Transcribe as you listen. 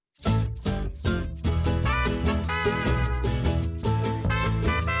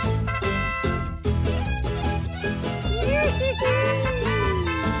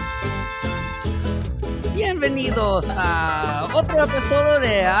Bienvenidos a otro episodio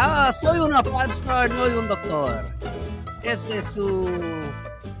de Soy una Podstar, no soy un doctor. Este es su...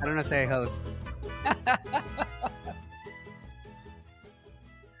 I don't know say host.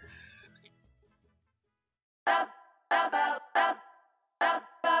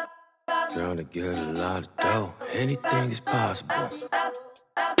 Gonna get a lot of dough. Anything is possible.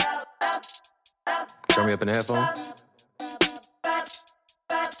 Turn me up in the headphone.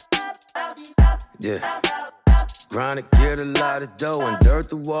 Yeah. Trying to get a lot of dough and dirt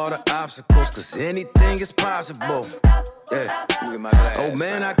through all the obstacles, cause anything is possible. Yeah. Oh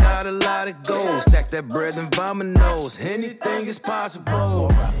man, I got a lot of gold. Stack that bread and vomit nose. Anything is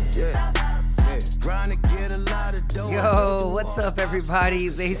possible. Yeah. Trying to get a lot of dough. Yo, what's up, everybody?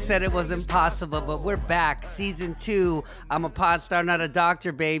 They said it was impossible, but we're back. Season 2. I'm a Podstar, not a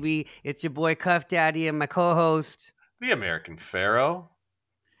doctor, baby. It's your boy Cuff Daddy and my co-host, the American Pharaoh.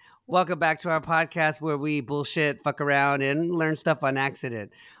 Welcome back to our podcast where we bullshit, fuck around, and learn stuff on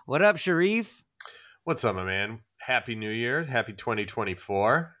accident. What up, Sharif? What's up, my man? Happy New Year. Happy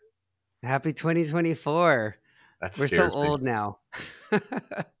 2024. Happy 2024. We're so old now.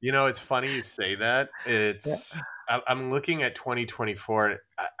 You know, it's funny you say that. I'm looking at 2024.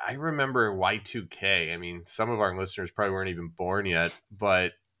 I remember Y2K. I mean, some of our listeners probably weren't even born yet,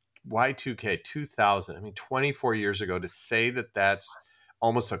 but Y2K 2000. I mean, 24 years ago. To say that that's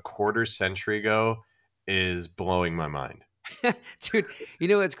almost a quarter century ago is blowing my mind. Dude, you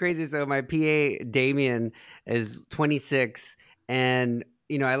know what's crazy? So my PA, Damien, is 26, and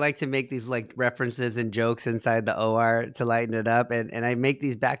you know, I like to make these like references and jokes inside the OR to lighten it up. And I make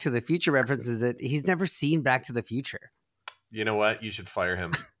these Back to the Future references that he's never seen Back to the Future. You know what? You should fire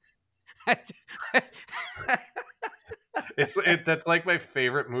him. That's like my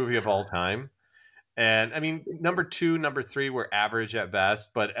favorite movie of all time. And I mean, number 2, number 3 were average at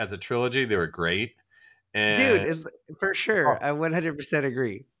best, but as a trilogy, they were great. And, dude, for sure. I 100%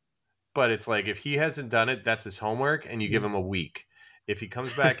 agree. But it's like, if he hasn't done it, that's his homework, and you give him a week. If he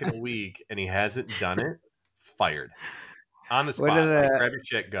comes back in a week and he hasn't done it, fired. On the spot. Grab your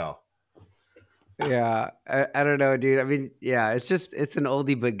shit, go. Yeah. I don't know, dude. I mean, yeah, it's an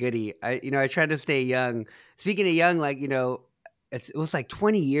oldie but goodie. I try to stay young. Speaking of young, like, you know, it was like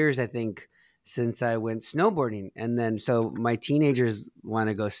 20 years, I think, since I went snowboarding. And then, so my teenagers want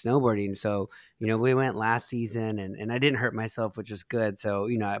to go snowboarding. So, you know, we went last season and I didn't hurt myself, which is good. So,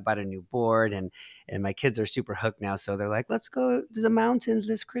 you know, I bought a new board and my kids are super hooked now. So they're like, let's go to the mountains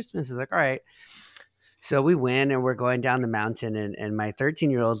this Christmas. It's like, all right. So we went and we're going down the mountain and my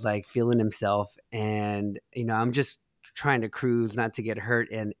 13-year-old's like feeling himself. And, you know, I'm just trying to cruise, not to get hurt.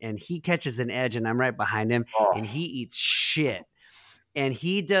 And he catches an edge and I'm right behind him and he eats shit. And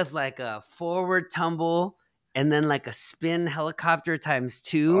he does like a forward tumble and then like a spin helicopter times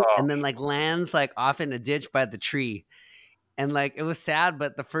 2 and then like lands like off in a ditch by the tree. And like, it was sad,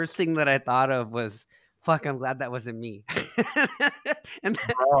 but the first thing that I thought of was, fuck, I'm glad that wasn't me. and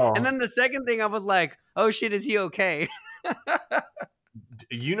then the second thing I was like, oh shit, is he okay?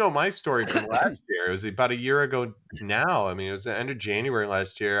 You know my story from last year. It was about a year ago now. I mean, it was the end of January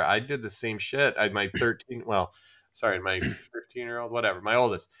last year. I did the same shit. My 15-year-old, whatever, my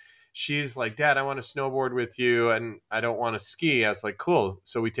oldest, she's like, Dad, I want to snowboard with you and I don't want to ski. I was like, cool.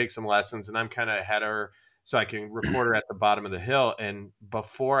 So we take some lessons and I'm kind of ahead of her so I can record her at the bottom of the hill. And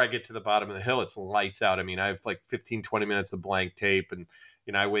before I get to the bottom of the hill, it's lights out. I mean, I have like 15-20 minutes of blank tape and,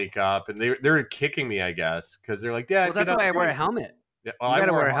 you know, I wake up and they're kicking me, I guess, because they're like, Dad, well, that's why I wear a helmet. Yeah, well, I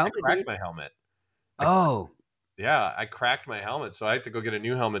cracked my helmet. I cracked my helmet, so I have to go get a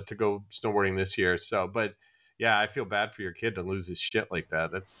new helmet to go snowboarding this year. So, but yeah, I feel bad for your kid to lose his shit like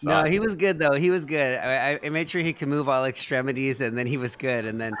that. That's no, he was good though. He was good. I made sure he could move all extremities, and then he was good.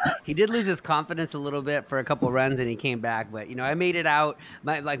 And then he did lose his confidence a little bit for a couple runs, and he came back. But you know, I made it out.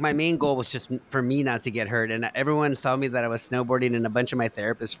 My main goal was just for me not to get hurt. And everyone saw me that I was snowboarding, and a bunch of my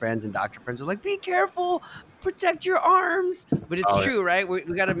therapist friends and doctor friends were like, "Be careful, protect your arms." But it's true, right? We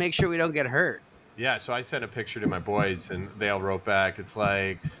got to make sure we don't get hurt. Yeah. So I sent a picture to my boys, and they all wrote back. It's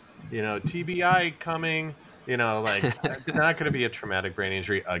like, you know, TBI coming. You know, like, it's not going to be a traumatic brain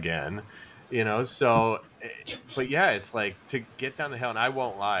injury again, you know? So, but yeah, it's like to get down the hill, and I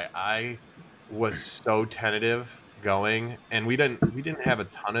won't lie, I was so tentative going, and we didn't have a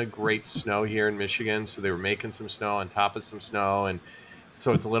ton of great snow here in Michigan. So they were making some snow on top of some snow. And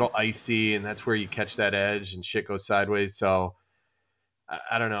so it's a little icy, and that's where you catch that edge and shit goes sideways. So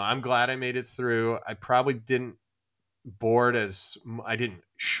I don't know. I'm glad I made it through. I probably didn't I didn't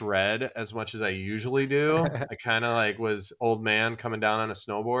shred as much as I usually do. I kind of like was old man coming down on a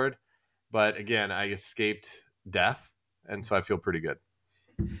snowboard, but again, I escaped death. And so I feel pretty good.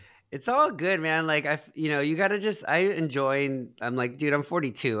 It's all good, man. Like you gotta just. I enjoy. I'm like, dude, I'm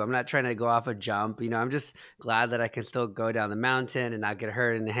 42. I'm not trying to go off a jump. I'm just glad that I can still go down the mountain and not get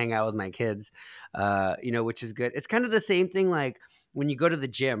hurt and hang out with my kids. Which is good. It's kind of the same thing. Like when you go to the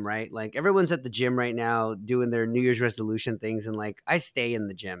gym, right? Like everyone's at the gym right now doing their New Year's resolution things, and like I stay in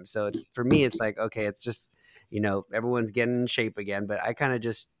the gym. So it's for me, it's like okay, it's just everyone's getting in shape again, but I kind of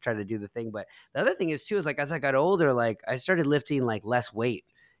just try to do the thing. But the other thing is too is like as I got older, like I started lifting like less weight.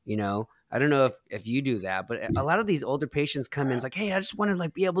 I don't know if you do that, but a lot of these older patients come in, it's like, hey, I just want to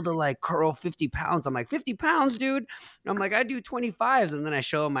like be able to like curl 50 pounds. I'm like, 50 pounds, dude. I'm like, I do 25s. And then I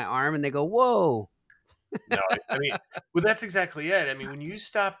show them my arm and they go, whoa. No, I mean, well, that's exactly it. I mean, when you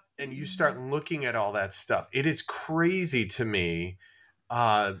stop and you start looking at all that stuff, it is crazy to me.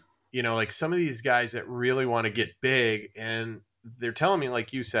 Uh, like some of these guys that really want to get big and they're telling me,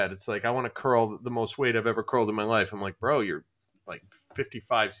 like you said, it's like, I want to curl the most weight I've ever curled in my life. I'm like, bro, you're like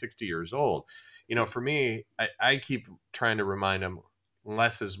 55, 60 years old. For me, I keep trying to remind them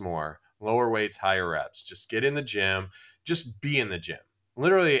less is more, lower weights, higher reps. Just get in the gym, just be in the gym.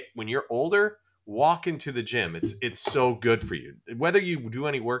 Literally, when you're older, walk into the gym. It's so good for you. Whether you do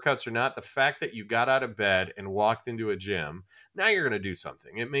any workouts or not, the fact that you got out of bed and walked into a gym, now you're going to do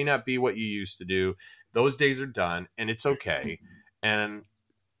something. It may not be what you used to do. Those days are done and it's okay. And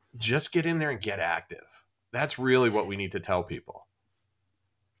just get in there and get active. That's really what we need to tell people.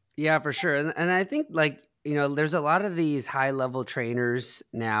 Yeah, for sure. And I think like, there's a lot of these high level trainers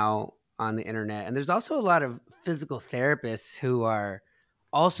now on the internet. And there's also a lot of physical therapists who are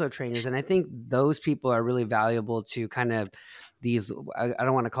also trainers. And I think those people are really valuable to kind of these, I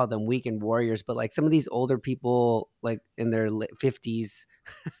don't want to call them weekend warriors, but like some of these older people, like in their 50s,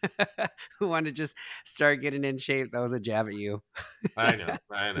 who want to just start getting in shape. That was a jab at you. I know.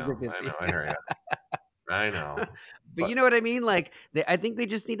 I hear you. I know. But you know what I mean? Like, I think they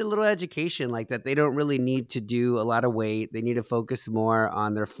just need a little education, like that. They don't really need to do a lot of weight. They need to focus more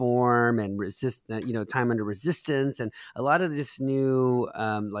on their form and time under resistance, and a lot of this new,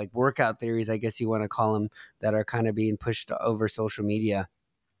 like workout theories, I guess you want to call them, that are kind of being pushed over social media.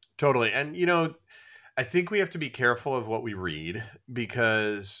 Totally. And, I think we have to be careful of what we read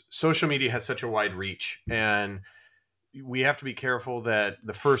because social media has such a wide reach, and we have to be careful that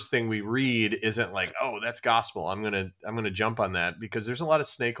the first thing we read isn't like, oh, that's gospel. I'm gonna jump on that, because there's a lot of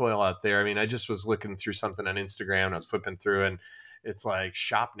snake oil out there. I mean, I just was looking through something on Instagram. I was flipping through, and it's like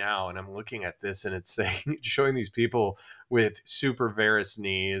shop now, and I'm looking at this, and it's saying showing these people with super varus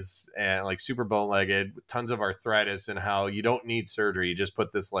knees and like super bone legged, with tons of arthritis, and how you don't need surgery. You just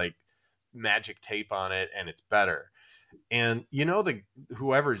put this like magic tape on it, and it's better. And the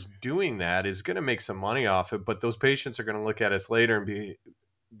whoever's doing that is going to make some money off it, but those patients are going to look at us later and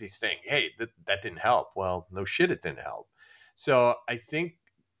be saying, "Hey, that didn't help." Well, no shit, it didn't help. So I think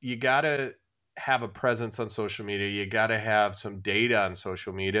you got to have a presence on social media. You got to have some data on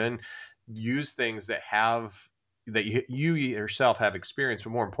social media and use things that you yourself have experience, but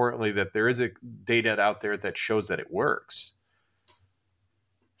more importantly, that there is a data out there that shows that it works.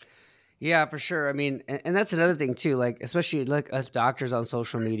 Yeah, for sure. I mean, and that's another thing too. Like, especially like us doctors on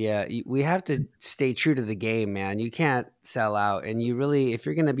social media, we have to stay true to the game, man. You can't sell out, and you really, if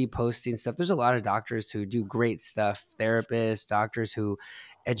you're going to be posting stuff, there's a lot of doctors who do great stuff. Therapists, doctors who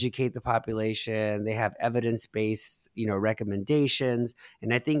educate the population. They have evidence based, recommendations,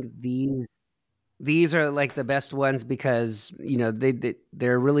 and I think these are like the best ones because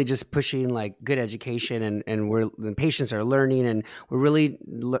they're really just pushing like good education, and the patients are learning, and we're really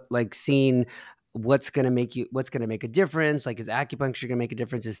like seeing what's going to make a difference. Like, is acupuncture going to make a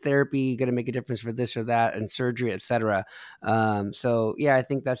difference? Is therapy going to make a difference for this or that, and surgery, etc. So yeah, I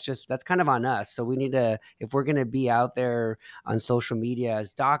think that's kind of on us. So we need to, if we're going to be out there on social media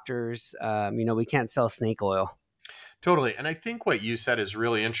as doctors, we can't sell snake oil. Totally. And I think what you said is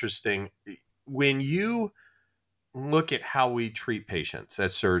really interesting. When you look at how we treat patients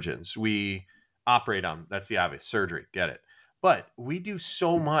as surgeons, we operate on, that's the obvious, surgery, get it. But we do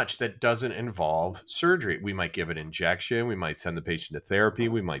so much that doesn't involve surgery. We might give an injection, we might send the patient to therapy,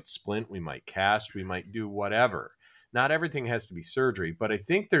 we might splint, we might cast, we might do whatever. Not everything has to be surgery, but I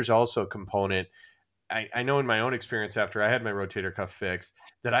think there's also a component. I know in my own experience after I had my rotator cuff fixed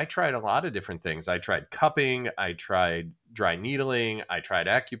that I tried a lot of different things. I tried cupping, I tried dry needling, I tried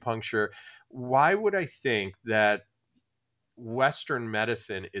acupuncture. Why would I think that Western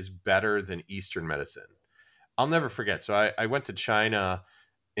medicine is better than Eastern medicine? I'll never forget. So I went to China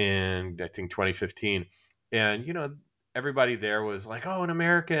in, I think, 2015. And, everybody there was like, oh, an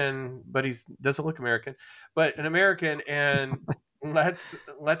American, but he doesn't look American, but an American. And let's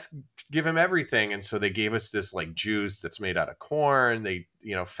give him everything. And so they gave us this like juice that's made out of corn. They,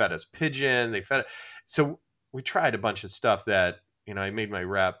 fed us pigeon. So we tried a bunch of stuff that, I made my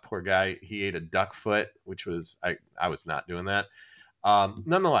rep, poor guy, he ate a duck foot, which was, I was not doing that.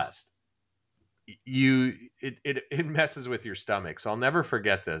 Nonetheless, it messes with your stomach. So I'll never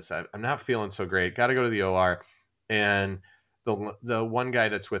forget this. I'm not feeling so great. Got to go to the OR. And the one guy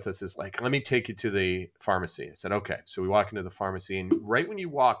that's with us is like, let me take you to the pharmacy. I said, okay. So we walk into the pharmacy, and right when you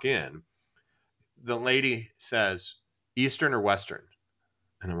walk in, the lady says, Eastern or Western?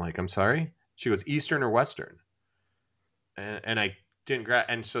 And I'm like, I'm sorry? She goes, Eastern or Western? And I didn't grab.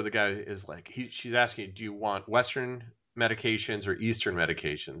 And so the guy is like, she's asking, do you want Western medications or Eastern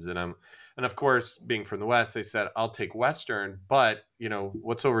medications? And of course, being from the West, they said, I'll take Western, but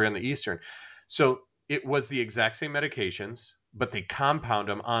what's over on the Eastern? So it was the exact same medications, but they compound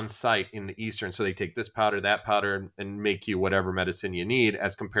them on site in the Eastern. So they take this powder, that powder, and make you whatever medicine you need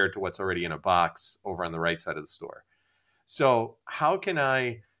as compared to what's already in a box over on the right side of the store. So how can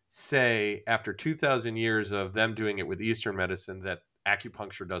I say after 2,000 years of them doing it with Eastern medicine that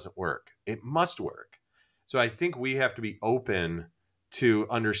acupuncture doesn't work? It must work. So I think we have to be open to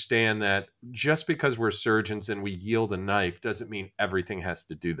understand that just because we're surgeons and we yield a knife doesn't mean everything has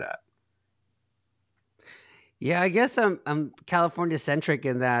to do that. Yeah, I guess I'm California centric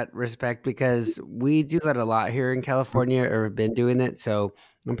in that respect because we do that a lot here in California, or have been doing it. So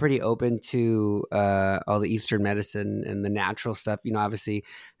I'm pretty open to all the Eastern medicine and the natural stuff. Obviously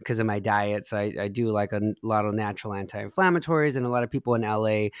because of my diet, so I do like a lot of natural anti-inflammatories. And a lot of people in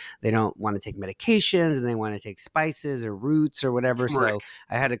LA, they don't want to take medications and they want to take spices or roots or whatever. Right. So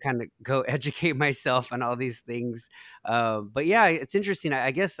I had to kind of go educate myself on all these things. But yeah, it's interesting. I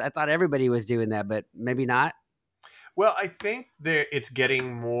guess I thought everybody was doing that, but maybe not. Well, I think it's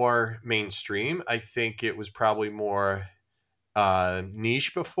getting more mainstream. I think it was probably more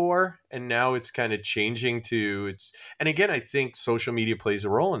niche before, and now it's kind of changing to and again, I think social media plays a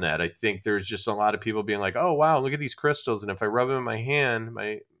role in that. I think there's just a lot of people being like, oh, wow, look at these crystals. And if I rub them in my hand,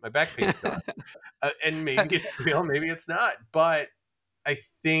 my back pain's gone. And maybe it's real, maybe it's not. But I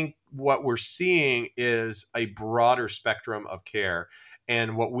think what we're seeing is a broader spectrum of care.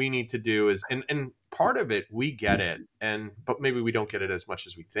 And what we need to do is, and part of it, we get it, but maybe we don't get it as much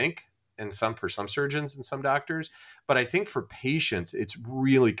as we think. And for some surgeons and some doctors, but I think for patients, it's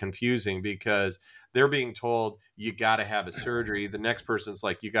really confusing because they're being told you got to have a surgery. The next person's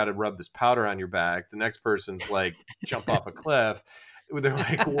like, you got to rub this powder on your back. The next person's like, jump off a cliff. They're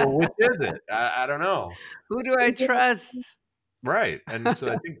like, well, which is it? I don't know. Who do I trust? Right. And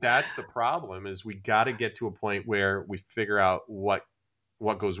so I think that's the problem is we got to get to a point where we figure out what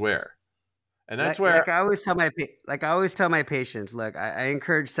goes where. And that's where I always tell my patients, look, I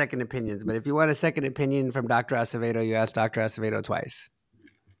encourage second opinions, but if you want a second opinion from Dr. Acevedo, you ask Dr. Acevedo twice.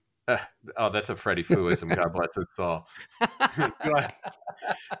 That's a Freddie Fooism. God bless his soul.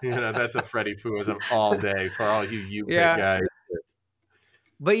 That's a Freddie Fooism all day for all you guys.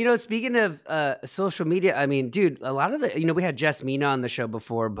 But, speaking of social media, I mean, dude, a lot of the, we had Jess Mina on the show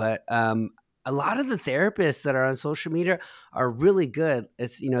before, but a lot of the therapists that are on social media are really good.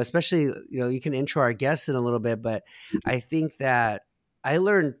 It's, especially, you can intro our guests in a little bit, but I think that I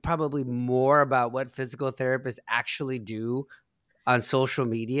learned probably more about what physical therapists actually do on social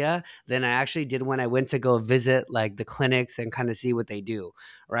media than I actually did when I went to go visit like the clinics and kind of see what they do.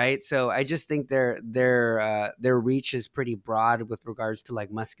 Right. So I just think their reach is pretty broad with regards to like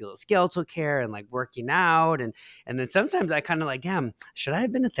musculoskeletal care and like working out. And then sometimes I kind of like, damn, should I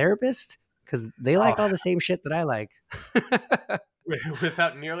have been a therapist? Because they like all the same shit that I like.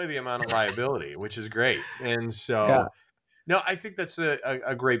 Without nearly the amount of liability, which is great. And so, no, I think that's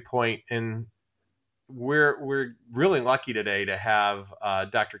a great point. And we're really lucky today to have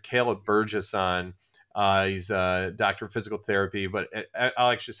Dr. Caleb Burgess on. He's a doctor of physical therapy, but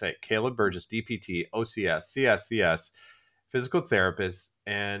I'll actually say Caleb Burgess, DPT, OCS, CSCS, physical therapist.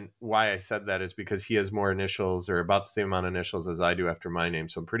 And why I said that is because he has more initials or about the same amount of initials as I do after my name.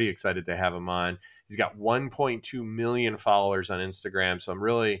 So I'm pretty excited to have him on. He's got 1.2 million followers on Instagram. So I'm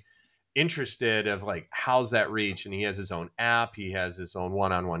really interested of like, how's that reach? And he has his own app. He has his own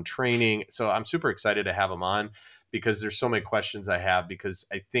one-on-one training. So I'm super excited to have him on because there's so many questions I have, because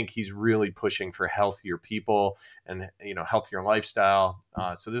I think he's really pushing for healthier people and, healthier lifestyle.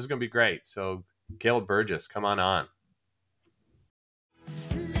 So this is going to be great. So Caleb Burgess, come on.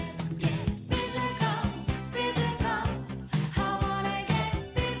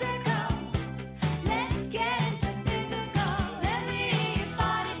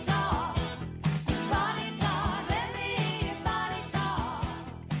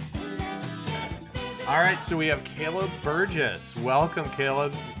 All right, so we have Caleb Burgess. Welcome,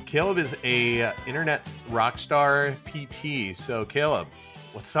 Caleb. Caleb is a internet rock star PT. So, Caleb,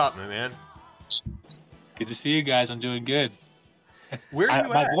 what's up, my man? Good to see you guys. I'm doing good. Where are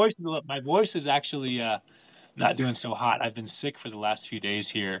you My at? my voice is actually not doing so hot. I've been sick for the last few days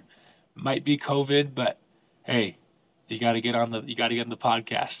here. Might be COVID, but hey, you got to get on the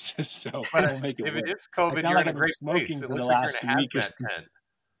podcast. So But we'll make it if it work. is I COVID, sound you're like in a I've been great place. smoking It for the looks like you're last in a week or hazmat so. tent.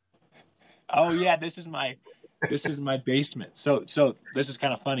 Oh yeah, this is my basement. So this is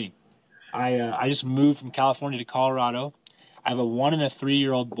kind of funny. I just moved from California to Colorado. I have a 1 and a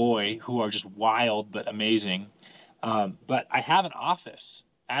 3-year-old boy who are just wild but amazing. But I have an office.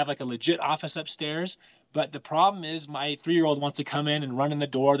 I have like a legit office upstairs. But the problem is my 3-year-old wants to come in and run in the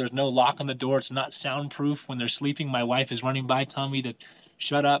door. There's no lock on the door. It's not soundproof when they're sleeping. My wife is running by telling me to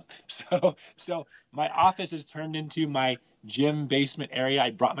shut up. So my office is turned into my gym basement area. I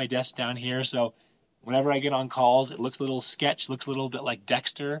brought my desk down here. So whenever I get on calls, it looks a little sketch, looks a little bit like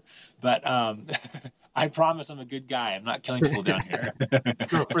Dexter. But I promise I'm a good guy. I'm not killing people down here.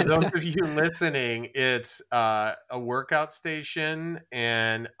 So, for those of you listening, it's a workout station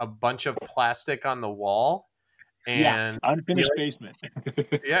and a bunch of plastic on the wall. Yeah, And unfinished basement. yeah,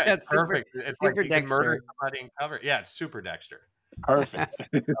 Yeah, it's perfect. It's like super you can murder Dexter. somebody and cover. Yeah, it's super Dexter. Perfect.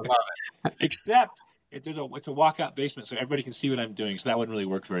 I love it. Except it's a walkout basement, so everybody can see what I'm doing. So that wouldn't really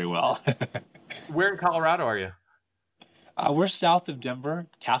work very well. Where in Colorado are you? We're south of Denver,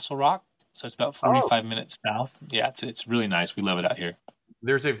 Castle Rock, so it's about 45 minutes south. Yeah, it's really nice. We love it out here.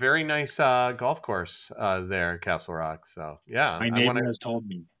 There's a very nice golf course there, Castle Rock. So yeah, My neighbor has told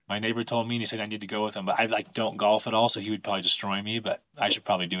me. My neighbor told me, and he said I need to go with him, but I don't golf at all, so he would probably destroy me. But I should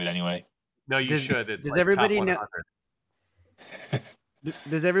probably do it anyway. No, you should. It's does like everybody top know? 100.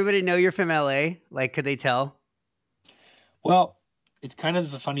 Does everybody know you're from LA? Like, could they tell? Well, it's kind of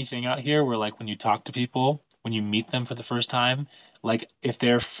the funny thing out here where, like, when you talk to people, when you meet them for the first time, like, if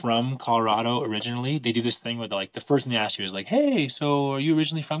they're from Colorado originally, they do this thing where, like, the first thing they ask you is, like, hey, so are you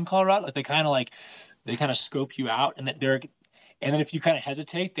originally from Colorado? Like, they kind of scope you out, and and then if you kind of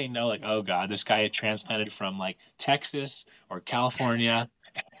hesitate, they know, like, oh, God, this guy had transplanted from, like, Texas or California.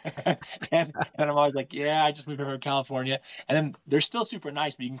 and I'm always like, yeah, I just moved over to California. And then they're still super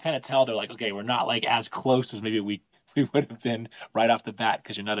nice, but you can kind of tell they're like, okay, we're not like as close as maybe we would have been right off the bat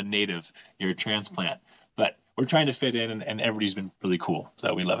because you're not a native, you're a transplant. But we're trying to fit in, and everybody's been really cool.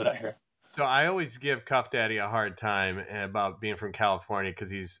 So we love it out here. So I always give Cuff Daddy a hard time about being from California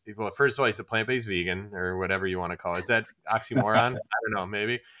because first of all, he's a plant-based vegan or whatever you want to call it. Is that oxymoron? I don't know,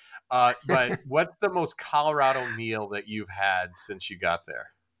 maybe. But what's the most Colorado meal that you've had since you got there?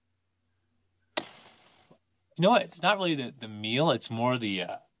 You know what? It's not really the meal. It's more the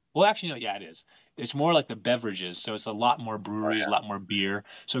well, actually, no, yeah, it is. It's more like the beverages. So it's a lot more breweries, a lot more beer.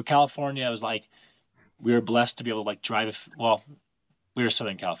 So California was like, we were blessed to be able to like drive. Well, we were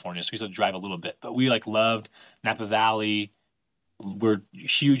Southern California, so we still drive a little bit, but we like loved Napa Valley. We're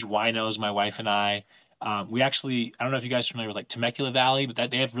huge winos, my wife and I. We actually, I don't know if you guys are familiar with like Temecula Valley, but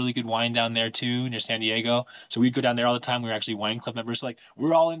they have really good wine down there too, near San Diego. So we'd go down there all the time. We were actually wine club members. So like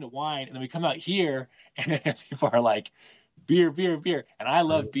we're all into wine, and then we come out here, and people are like, beer, beer, beer, and I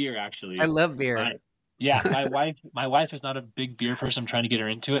love beer actually. I love beer. Yeah, my wife is not a big beer person. I'm trying to get her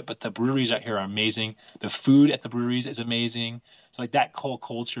into it, but the breweries out here are amazing. The food at the breweries is amazing. So like that whole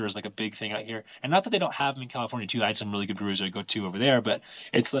culture is like a big thing out here. And not that they don't have them in California too. I had some really good breweries I go to over there, but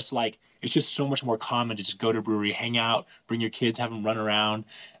it's just like it's just so much more common to just go to a brewery, hang out, bring your kids, have them run around.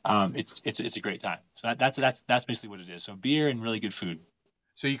 It's a great time. So that's basically what it is. So beer and really good food.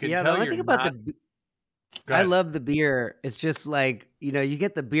 So you can Yeah, the tell only you're thing about not. I love the beer. It's just like, you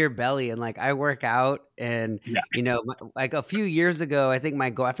get the beer belly, and like I work out, and Yeah. like a few years ago, I think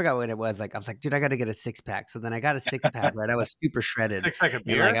I forgot what it was. Like I was like, dude, I got to get a 6-pack. So then I got a 6-pack, right? I was super shredded. 6-pack of And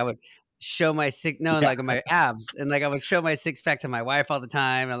beer? like I would show my like my abs, and like I would show my 6-pack to my wife all the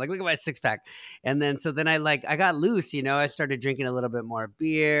time. And I'm like, look at my 6-pack. And then I got loose, I started drinking a little bit more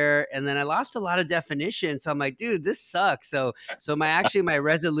beer, and then I lost a lot of definition. So I'm like, dude, this sucks. So my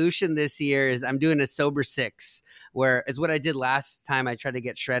resolution this year is I'm doing a sober 6, where is what I did last time I tried to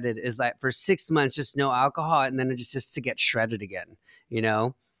get shredded, is like for 6 months just no alcohol, and then just to get shredded again. What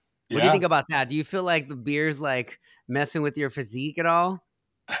do you think about that? Do you feel like the beer's like messing with your physique at all?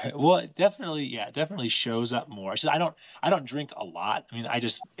 Well, it definitely shows up more. So I don't drink a lot. I mean,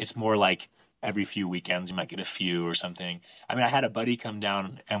 it's more like every few weekends you might get a few or something. I mean, I had a buddy come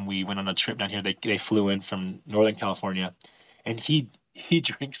down and we went on a trip down here. They flew in from Northern California, and he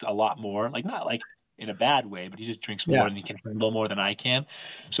drinks a lot more. Like not like in a bad way, but he just drinks more and he can handle more than I can.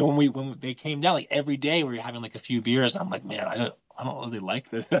 So when they came down, like every day we were having like a few beers, and I'm like, man, I don't really like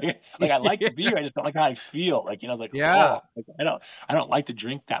the like I like the beer, I just don't like how I feel. Like, you know, like, Yeah. oh, like, I don't like to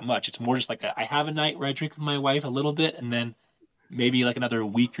drink that much. It's more just like I have a night where I drink with my wife a little bit, and then maybe like another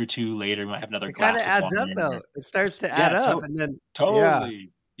week or two later, we might have another It kind of glass of adds up wine. though. It starts to add Yeah, up, and then yeah.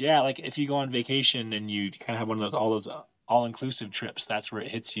 totally. Yeah, like if you go on vacation and you kind of have one of those all those all-inclusive trips, that's where it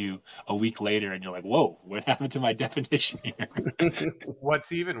hits you a week later, and you're like, "Whoa, what happened to my definition here?"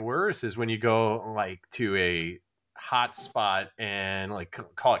 What's even worse is when you go like to a hot spot and like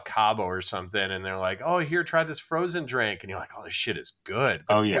call it Cabo or something, and they're like, "Oh, here, try this frozen drink," and you're like, "Oh, this shit is good."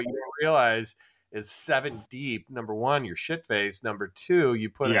 But Oh yeah, what you don't realize is 7 deep. Number one, you're shit faced. Number two, you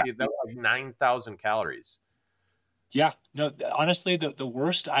put yeah, that was like 9,000 calories. yeah. No, honestly, the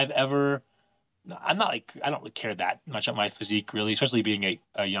worst I've ever. I'm not like I don't really care that much about my physique really, especially being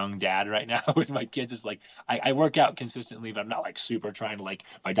a young dad right now with my kids. Is like I work out consistently, but I'm not like super trying to like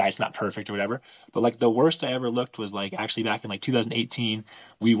my diet's not perfect or whatever. But like the worst I ever looked was like actually back in like 2018,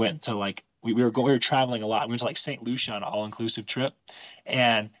 we went to like we were traveling a lot. We went to like St. Lucia on an all inclusive trip,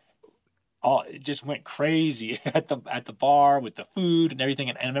 and all it just went crazy at the bar with the food and everything.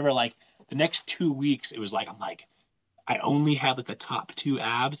 And I remember like the next 2 weeks, it was like I'm like I only had like the top two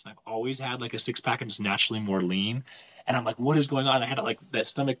abs. I've always had like a six pack. I'm just naturally more lean. And I'm like, what is going on? I had like that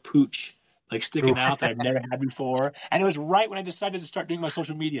stomach pooch like sticking out that I've never had before. And it was right when I decided to start doing my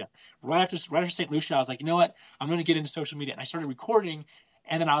social media. Right after St. Lucia, I was like, you know what? I'm going to get into social media. And I started recording.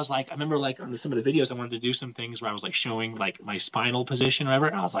 And then I was like, I remember like on some of the videos, I wanted to do some things where I was like showing like my spinal position or whatever.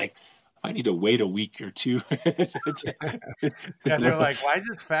 And I was like, I need to wait a week or two. Yeah, they're like, "Why is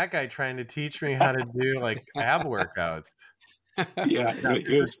this fat guy trying to teach me how to do like ab workouts?" Yeah, No,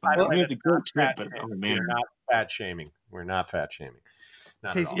 it was fun. by the I way, mean, it was that's a not great trip, fat but oh shaming. We are man. not fat shaming. We're not fat shaming.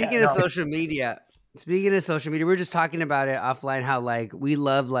 Not Say, at all. Yeah, speaking of no, social media, we were just talking about it offline, how like we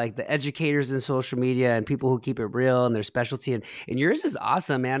love like the educators in social media and people who keep it real and their specialty. And yours is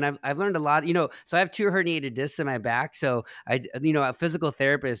awesome, man. I've learned a lot, so I have two herniated discs in my back. So a physical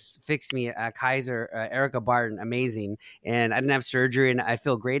therapist fixed me at Kaiser, Erica Barton, amazing. And I didn't have surgery and I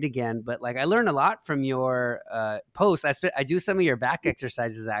feel great again. But like I learned a lot from your posts. I do some of your back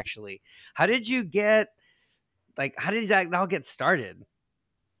exercises actually. How did you get, how did that all get started?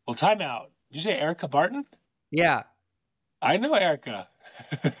 well, time out. Did you say Erica Barton? Yeah. I know Erica.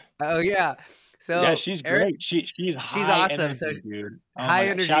 Oh yeah. Yeah, So she's Eric, great. She's she's high awesome. So energy, dude. Oh my high god.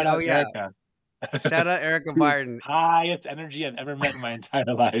 energy. Shout Oh out yeah. Erica. Shout out Erica She's Barton. highest energy I've ever met in my entire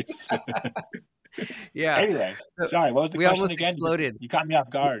life. Yeah. Anyway, So sorry, what was the we question almost again? exploded. You caught me off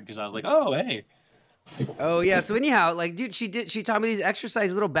guard because I was like, oh hey. Oh yeah. So anyhow, like, dude, she taught me these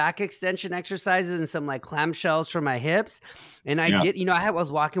exercises, little back extension exercises and some like clamshells for my hips. And I Yeah. did, I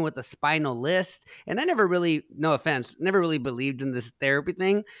was walking with a spinal list and I never really, no offense, never really believed in this therapy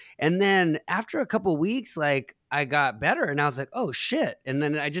thing. And then after a couple weeks, like I got better and I was like, oh shit. And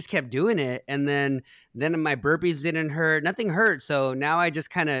then I just kept doing it. And then my burpees didn't hurt. Nothing hurt. So now I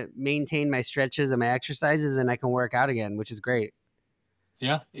just kind of maintain my stretches and my exercises and I can work out again, which is great.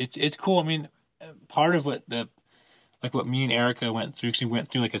 Yeah, it's cool. I mean, part of what me and Erica went through, because we went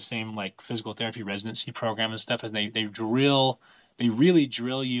through like a same like physical therapy residency program and stuff, is they really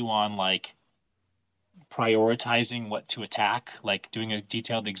drill you on like prioritizing what to attack, like doing a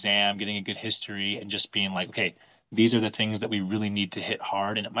detailed exam, getting a good history, and just being like, okay, these are the things that we really need to hit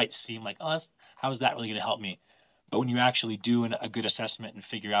hard. And it might seem like, oh, how is that really going to help me? But when you actually do a good assessment and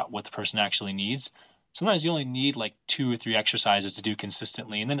figure out what the person actually needs, sometimes you only need like 2 or 3 exercises to do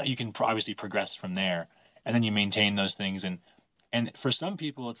consistently, and then you can obviously progress from there, and then you maintain those things. And for some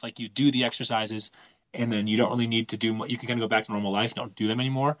people, it's like you do the exercises, and then you don't really need to do what you can kind of go back to normal life, don't do them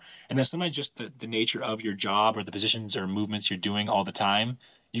anymore. And then sometimes just the nature of your job or the positions or movements you're doing all the time,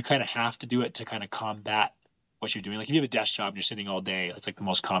 you kind of have to do it to kind of combat what you're doing. Like if you have a desk job and you're sitting all day, it's like the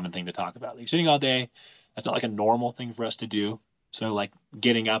most common thing to talk about. Like, you're sitting all day, that's not like a normal thing for us to do. So like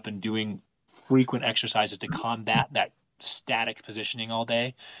getting up and doing frequent exercises to combat that static positioning all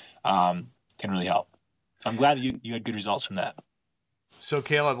day can really help. I'm glad that you had good results from that. So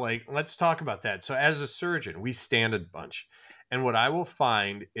Caleb, like, let's talk about that. So as a surgeon, we stand a bunch. And what I will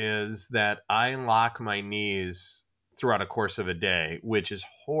find is that I lock my knees throughout a course of a day, which is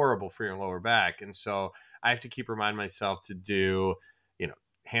horrible for your lower back. And so I have to keep reminding myself to do,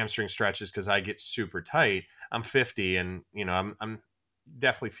 hamstring stretches because I get super tight. I'm 50 and, I'm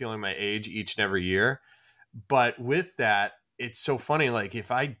definitely feeling my age each and every year. But with that, it's so funny. Like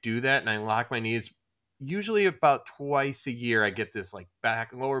if I do that and I lock my knees, usually about twice a year, I get this like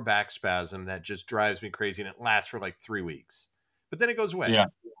lower back spasm that just drives me crazy, and it lasts for like 3 weeks, but then it goes away, Yeah.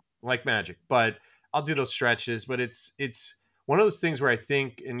 like magic. But I'll do those stretches. But it's one of those things where I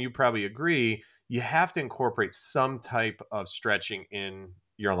think, and you probably agree, you have to incorporate some type of stretching in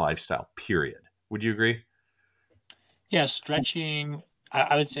your lifestyle, period. Would you agree? Yeah, stretching,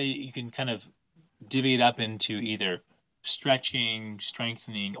 I would say you can kind of divvy it up into either stretching,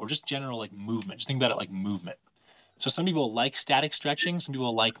 strengthening, or just general like movement. Just think about it like movement. So some people like static stretching, some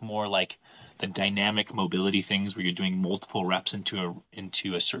people like more like the dynamic mobility things where you're doing multiple reps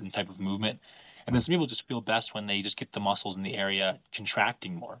into a certain type of movement. And then some people just feel best when they just get the muscles in the area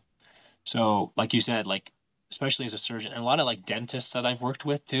contracting more. So, like you said, like especially as a surgeon, and a lot of like dentists that I've worked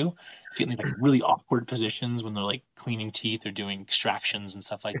with too, feel in like really awkward positions when they're like cleaning teeth or doing extractions and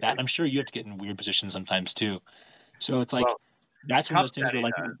stuff like that. And I'm sure you have to get in weird positions sometimes too. So it's like Well, that's one of Cuff those things where Daddy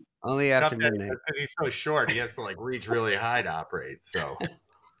like, does. Only Cuff after Daddy midnight. does because he's so short. He has to like reach really high to operate. So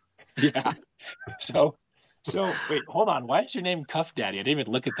yeah. So wait, hold on. Why is your name Cuff Daddy? I didn't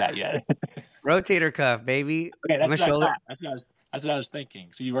even look at that yet. Rotator cuff, baby. Okay, I'm that's a what I shoulder. thought. That's what I was thinking.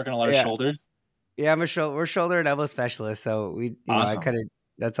 So you work on a lot of Yeah, shoulders. yeah. We're shoulder and elbow specialists. So I Awesome. kind of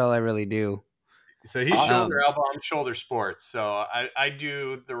that's all I really do. he's Awesome. shoulder, elbow, I'm shoulder sports. So I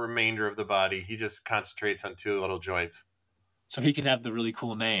do the remainder of the body. He just concentrates on two little joints. So he can have the really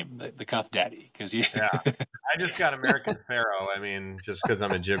cool name, the Cuff Daddy, because you. Yeah. I just got American Pharaoh. I mean, just because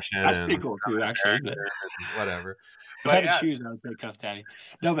I'm Egyptian That's and pretty cool too, actually. But whatever. if I But had to yeah, choose, I would say Cuff Daddy.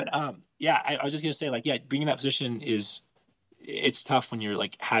 No, but yeah, I was just gonna say like, yeah, being in that position is it's tough when you're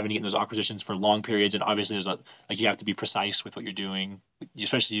like having to get in those awkward positions for long periods, and obviously there's like you have to be precise with what you're doing,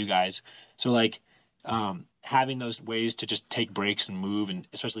 especially you guys. So like, having those ways to just take breaks and move, and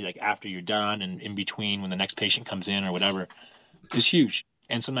especially like after you're done and in between when the next patient comes in or whatever, is huge.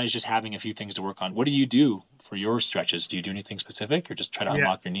 And sometimes just having a few things to work on. What do you do for your stretches? Do you do anything specific, or just try to yeah.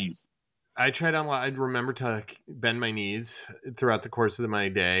 unlock your knees? I'd remember to bend my knees throughout the course of my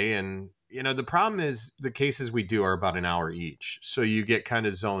day. And, the problem is the cases we do are about an hour each. So you get kind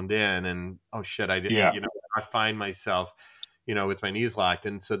of zoned in and, oh shit, Yeah. I find myself, with my knees locked.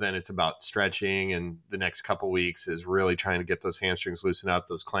 And so then it's about stretching. And the next couple weeks is really trying to get those hamstrings loosened up,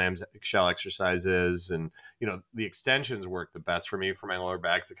 those clams shell exercises. And, the extensions work the best for me for my lower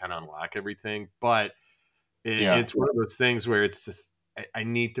back to kind of unlock everything. But Yeah. it's one of those things where it's just, I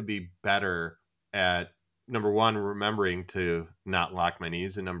need to be better at number one, remembering to not lock my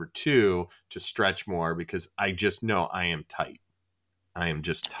knees, and number two, to stretch more because I just know I am tight. I am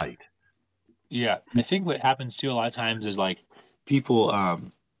just tight. Yeah. I think what happens too a lot of times is like people,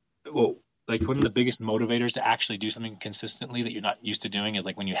 well, like one of the biggest motivators to actually do something consistently that you're not used to doing is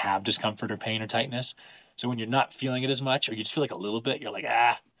like when you have discomfort or pain or tightness. So when you're not feeling it as much, or you just feel like a little bit, you're like,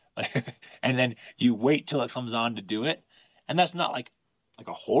 and then you wait till it comes on to do it. And that's not like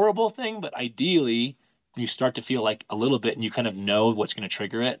a horrible thing, but ideally when you start to feel like a little bit and you kind of know what's going to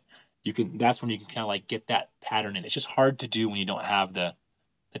trigger it, that's when you can kind of like get that pattern in. It's just hard to do when you don't have the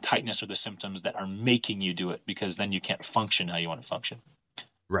tightness or the symptoms that are making you do it, because then you can't function how you want to function.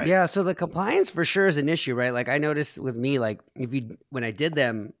 Right. Yeah, so the compliance for sure is an issue, right? Like I noticed with me, like when I did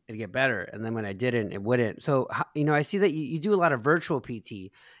them, it'd get better, and then when I didn't, it wouldn't. So I see that you do a lot of virtual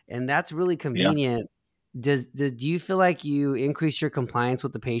PT, and that's really Yeah. convenient. Do you feel like you increase your compliance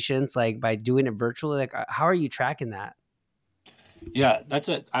with the patients like by doing it virtually? Like how are you tracking that? Yeah,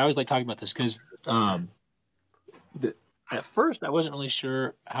 I always like talking about this because at first I wasn't really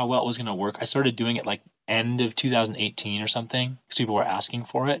sure how well it was going to work. I started doing it like end of 2018 or something because people were asking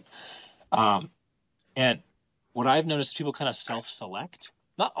for it. And what I've noticed is people kind of self-select,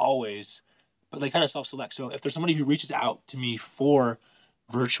 not always, but they kind of self-select. So if there's somebody who reaches out to me for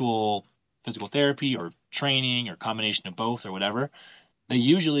virtual physical therapy or training or combination of both or whatever, they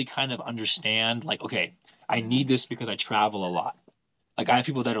usually kind of understand like, okay, I need this because I travel a lot. Like I have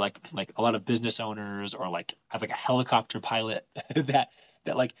people that are like a lot of business owners, or like have like a helicopter pilot that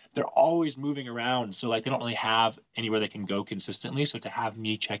like they're always moving around. So like they don't really have anywhere they can go consistently. So to have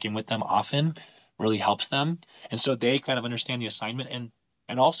me check in with them often really helps them. And so they kind of understand the assignment,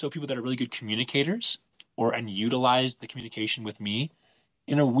 and also people that are really good communicators and utilize the communication with me.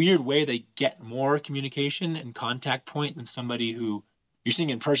 In a weird way, they get more communication and contact point than somebody who you're seeing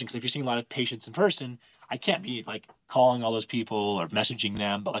in person. Because if you're seeing a lot of patients in person, I can't be like calling all those people or messaging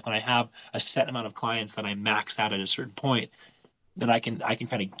them. But like when I have a set amount of clients that I max out at a certain point, then I can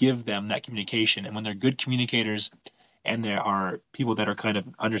kind of give them that communication. And when they're good communicators and there are people that are kind of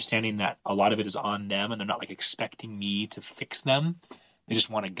understanding that a lot of it is on them and they're not like expecting me to fix them, they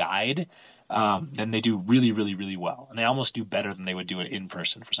just want a guide, then they do really, really, really well. And they almost do better than they would do it in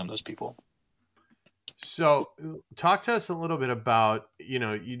person for some of those people. So talk to us a little bit about,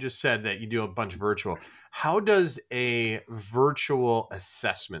 you just said that you do a bunch of virtual. How does a virtual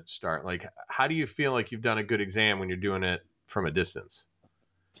assessment start? Like, how do you feel like you've done a good exam when you're doing it from a distance?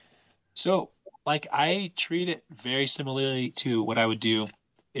 So Like I treat it very similarly to what I would do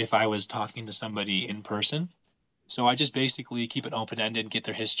if I was talking to somebody in person. So I just basically keep it open-ended, get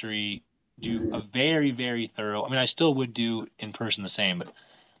their history, do a very, very thorough. I mean, I still would do in person the same, but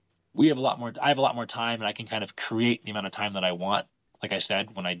I have a lot more time and I can kind of create the amount of time that I want, like I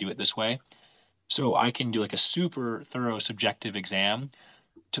said, when I do it this way. So I can do like a super thorough subjective exam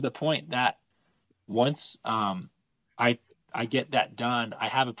to the point that once I I get that done, I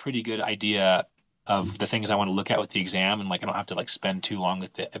have a pretty good idea of the things I want to look at with the exam, and like I don't have to like spend too long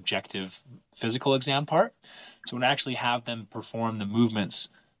with the objective physical exam part. So when I actually have them perform the movements,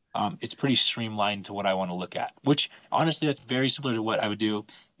 it's pretty streamlined to what I want to look at. Which honestly, that's very similar to what I would do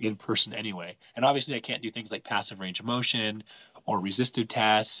in person anyway. And obviously, I can't do things like passive range of motion or resistive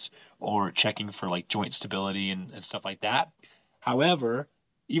tests or checking for like joint stability and stuff like that. However,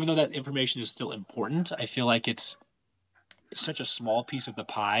 even though that information is still important, I feel like it's such a small piece of the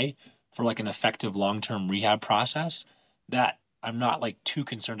pie for like an effective long-term rehab process that I'm not like too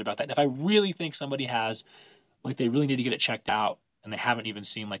concerned about that. If I really think somebody has like they really need to get it checked out and they haven't even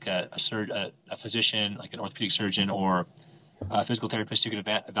seen like a physician, like an orthopedic surgeon or a physical therapist who could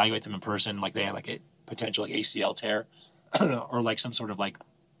evaluate them in person, like they have like a potential like ACL tear or like some sort of like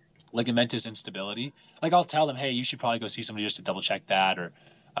ligamentous instability, like I'll tell them, hey, you should probably go see somebody just to double check that or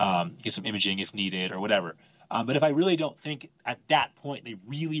get some imaging if needed or whatever. But if I really don't think at that point they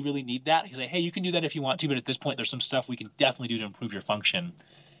really, really need that, I can say, hey, you can do that if you want to, but at this point, there's some stuff we can definitely do to improve your function.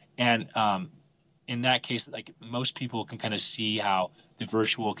 And in that case, like most people can kind of see how the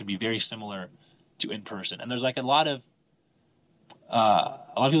virtual can be very similar to in person. And there's like a lot of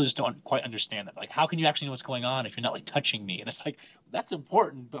people just don't quite understand that. Like, how can you actually know what's going on if you're not like touching me? And it's like, that's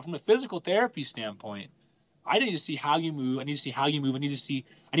important. But from a physical therapy standpoint, I need to see how you move. I need to see how you move. I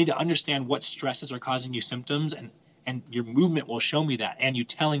need to understand what stresses are causing you symptoms and your movement will show me that. And you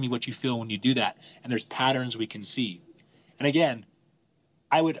telling me what you feel when you do that. And there's patterns we can see. And again,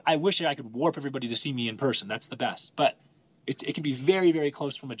 I wish I could warp everybody to see me in person. That's the best. But it can be very, very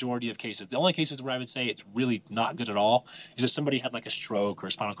close for majority of cases. The only cases where I would say it's really not good at all is if somebody had like a stroke or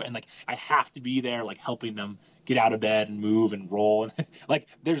a spinal cord, and like I have to be there, like helping them get out of bed and move and roll, and like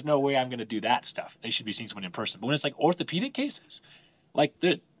there's no way I'm going to do that stuff. They should be seeing someone in person. But when it's like orthopedic cases, like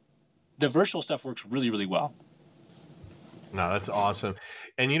the virtual stuff works really, really well. No, that's awesome.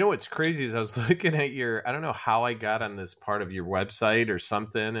 And you know what's crazy is I was looking at I don't know how I got on this part of your website or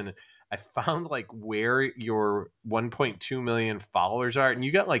something, and I found like where your 1.2 million followers are, and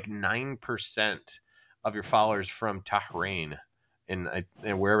you got like 9% of your followers from Tehran, and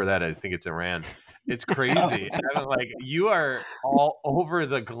wherever that is, I think it's Iran. It's crazy. And I'm like, you are all over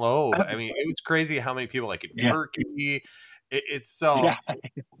the globe. I mean, it was crazy how many people like in Turkey. It's so.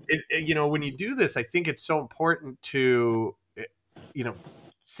 Yeah. When you do this, I think it's so important to,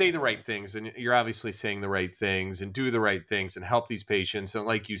 say the right things, and you're obviously saying the right things and do the right things and help these patients. And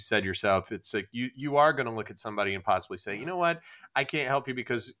like you said yourself, it's like you are going to look at somebody and possibly say, you know what, I can't help you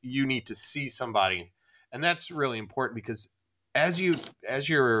because you need to see somebody. And that's really important because as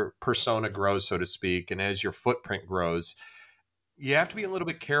your persona grows, so to speak, and as your footprint grows, you have to be a little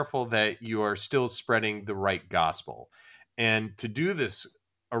bit careful that you are still spreading the right gospel. And to do this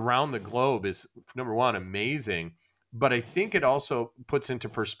around the globe is, number one, amazing. But I think it also puts into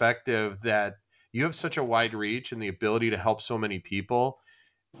perspective that you have such a wide reach and the ability to help so many people.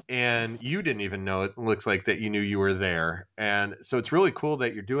 And you didn't even know, it looks like, that you knew you were there. And so it's really cool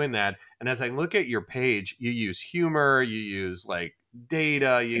that you're doing that. And as I look at your page, you use humor, you use like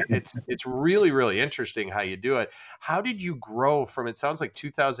data. It's really, really interesting how you do it. How did you grow from, it sounds like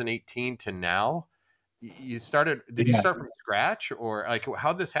 2018 to now? Did you start from scratch, or like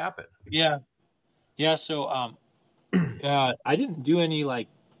how'd this happen? Yeah. Yeah. So, I didn't do any like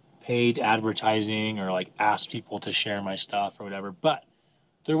paid advertising or like ask people to share my stuff or whatever, but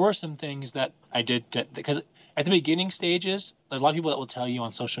there were some things that I did because at the beginning stages, there's a lot of people that will tell you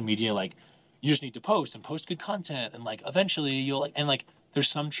on social media, like, you just need to post good content. And like, eventually you'll like, and like, there's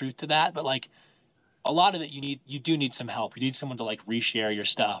some truth to that, but like a lot of it, you do need some help. You need someone to like reshare your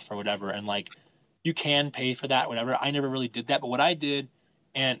stuff or whatever. And like, you can pay for that, whatever. I never really did that, but what I did,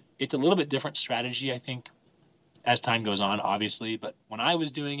 and it's a little bit different strategy, I think, as time goes on, obviously. But when I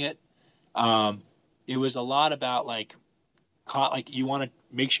was doing it, it was a lot about like you want to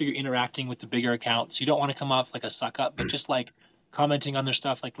make sure you're interacting with the bigger accounts. You don't want to come off like a suck up, but just like commenting on their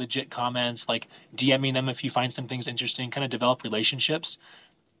stuff, like legit comments, like DMing them if you find some things interesting, kind of develop relationships.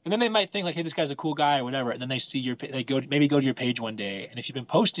 And then they might think like, hey, this guy's a cool guy or whatever. And then they see they go to your page one day. And if you've been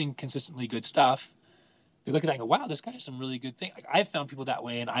posting consistently good stuff, they look at that and go, wow, this guy has some really good things. Like, I've found people that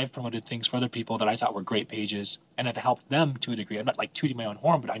way, and I've promoted things for other people that I thought were great pages and have helped them to a degree. I'm not like tooting my own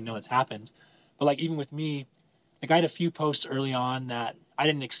horn, but I know it's happened. But like even with me, like I had a few posts early on that I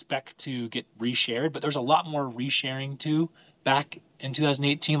didn't expect to get reshared, but there's a lot more resharing too. Back in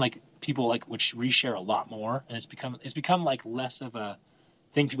 2018, like people like would reshare a lot more, and it's become like less of a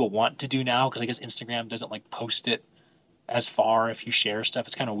thing people want to do now because I guess Instagram doesn't like post it as far if you share stuff.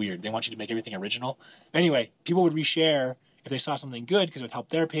 It's kind of weird. They want you to make everything original. Anyway, people would reshare if they saw something good because it would help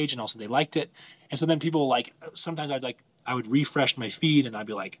their page and also they liked it. And so then people like sometimes I would refresh my feed and I'd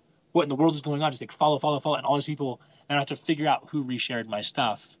be like, what in the world is going on? Just like follow, follow, follow, and all these people, and I have to figure out who reshared my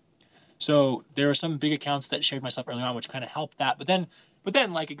stuff. So there are some big accounts that shared my stuff early on, which kind of helped that. But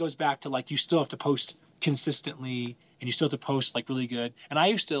then like it goes back to like you still have to post consistently and you still have to post like really good. And I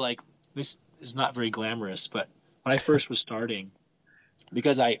used to like this is not very glamorous, but when I first was starting,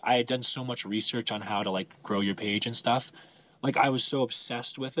 because I had done so much research on how to like grow your page and stuff, like I was so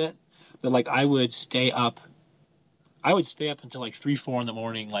obsessed with it that like I would stay up until like 3, 4 in the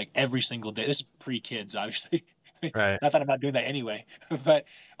morning, like every single day. This is pre-kids, obviously. Right. Not that I'm not doing that anyway, but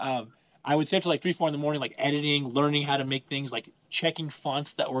I would stay up till like 3, 4 in the morning, like editing, learning how to make things, like checking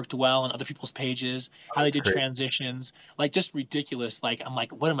fonts that worked well on other people's pages, how they did Great. transitions, like just ridiculous. Like I'm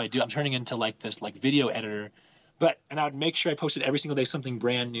like, what am I doing? I'm turning into like this like video editor, and I would make sure I posted every single day something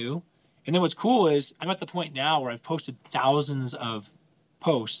brand new. And then what's cool is I'm at the point now where I've posted thousands of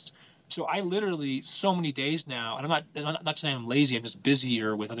posts. So I literally so many days now, and I'm not saying I'm lazy. I'm just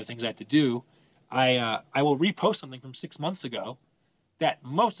busier with other things I have to do. I will repost something from 6 months ago that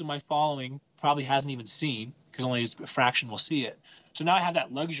most of my following probably hasn't even seen because only a fraction will see it. So now I have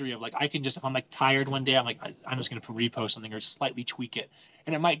that luxury of like I can just if I'm like tired one day, I'm just gonna repost something or slightly tweak it,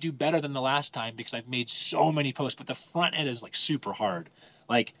 and it might do better than the last time because I've made so many posts. But the front end is like super hard,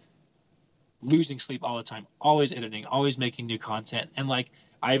 like losing sleep all the time, always editing, always making new content, and like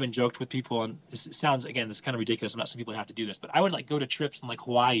I even joked with people, and this sounds again, this is kind of ridiculous. I'm not saying people have to do this, but I would like go to trips in like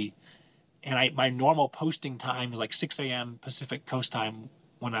Hawaii, and my normal posting time is like 6 a.m. Pacific Coast time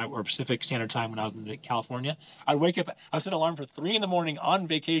or Pacific Standard Time when I was in California. I'd wake up, I would set an alarm for 3 in the morning on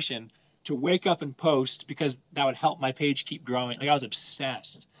vacation to wake up and post because that would help my page keep growing. Like I was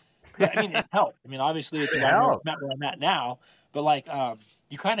obsessed. But I mean, it helped. I mean, obviously it's It where helped. I'm at now, but like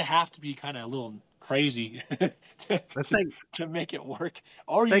you kind of have to be kind of a little crazy to, That's to, like to make it work.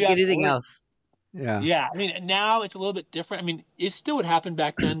 Or you like have, anything or, else. Yeah. yeah. I mean, now it's a little bit different. I mean, it still would happen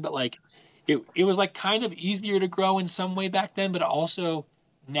back then, but like it was like kind of easier to grow in some way back then, but also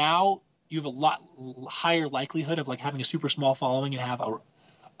now you have a lot higher likelihood of like having a super small following and have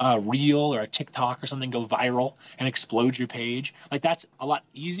a reel or a TikTok or something go viral and explode your page. Like that's a lot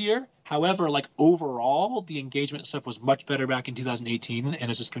easier. However, like overall, the engagement stuff was much better back in 2018, and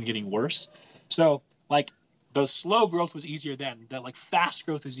it's just been getting worse. So like the slow growth was easier then. That like fast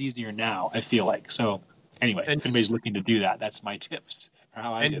growth is easier now. I feel like. So anyway, And if anybody's looking to do that, that's my tips for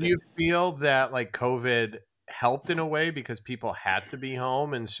how I and did do it. you feel that like COVID helped in a way because people had to be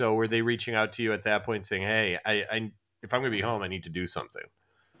home, and so were they reaching out to you at that point saying, "Hey, I if I'm going to be home, I need to do something."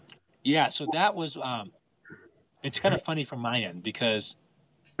 Yeah, so that was it's kind of funny from my end because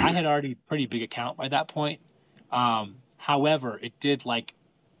I had already pretty big account by that point. However, it did like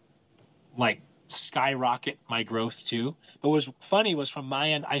skyrocket my growth too. But what was funny was from my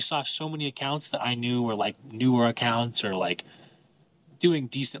end, I saw so many accounts that I knew were like newer accounts or like doing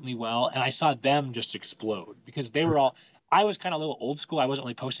decently well, and I saw them just explode because they were all. I was kind of a little old school. I wasn't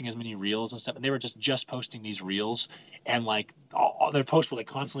really posting as many reels and stuff, and they were just posting these reels, and like all their posts were like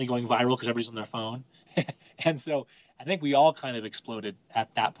constantly going viral because everybody's on their phone, and so I think we all kind of exploded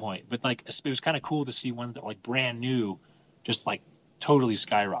at that point. But like it was kind of cool to see ones that were like brand new, just like totally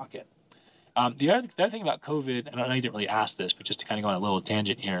skyrocket. The other thing about COVID, and I know you didn't really ask this, but just to kind of go on a little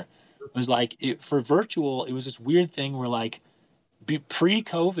tangent here, was like for virtual, it was this weird thing where like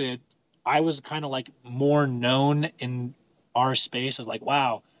pre-COVID, I was kind of like more known in our space as like,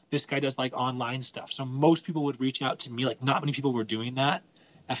 wow, this guy does like online stuff. So most people would reach out to me. Like not many people were doing that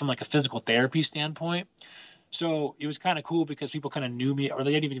from like a physical therapy standpoint. So it was kind of cool because people kind of knew me, or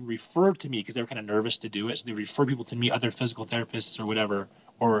they didn't even refer to me because they were kind of nervous to do it. So they refer people to me, other physical therapists or whatever,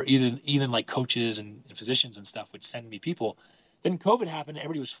 or even like coaches and physicians and stuff would send me people. Then COVID happened, and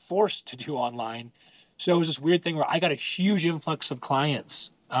everybody was forced to do online. So it was this weird thing where I got a huge influx of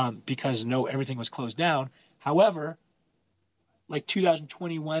clients because everything was closed down. However, like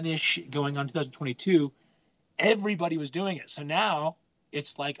 2021-ish going on 2022, everybody was doing it. So now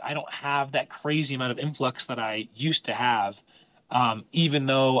it's like I don't have that crazy amount of influx that I used to have. Even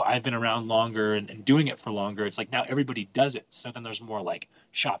though I've been around longer and doing it for longer, it's like now everybody does it. So then there's more like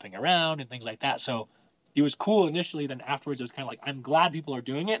shopping around and things like that. So it was cool initially. Then afterwards, it was kind of like, I'm glad people are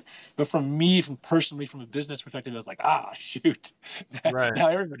doing it. But from me, personally, from a business perspective, I was like, shoot, Right. now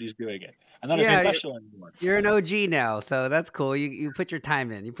everybody's doing it. I'm not as Yeah, special anymore. you're an OG now, so that's cool. You put your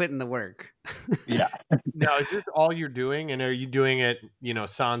time in. You put in the work. Yeah. Now, is this all you're doing? And are you doing it,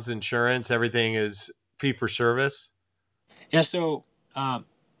 sans insurance? Everything is fee for service? Yeah. So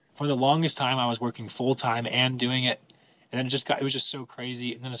for the longest time, I was working full time and doing it. And then it was just so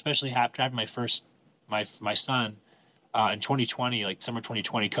crazy. And then especially after having my son in 2020, like summer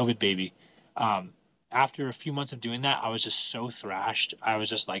 2020, COVID baby. After a few months of doing that, I was just so thrashed. I was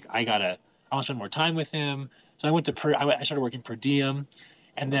just like, I want to spend more time with him. So I started working per diem,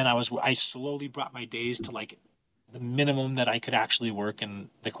 and then I slowly brought my days to like the minimum that I could actually work in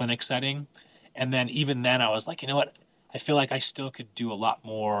the clinic setting. And then even then I was like, you know what? I feel like I still could do a lot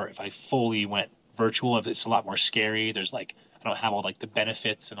more if I fully went virtual. If it's a lot more scary, there's like, I don't have all like the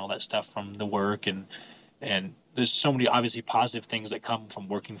benefits and all that stuff from the work, and there's so many obviously positive things that come from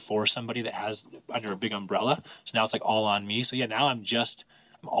working for somebody that has under a big umbrella. So now it's like all on me. So yeah, now I'm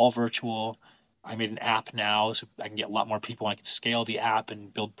all virtual. I made an app now so I can get a lot more people. I can scale the app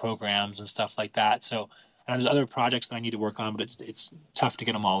and build programs and stuff like that. So, and there's other projects that I need to work on, but it's tough to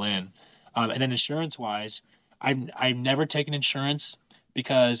get them all in. And then insurance wise, I've never taken insurance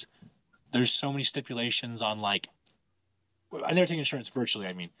because there's so many stipulations on like, I never taken insurance virtually.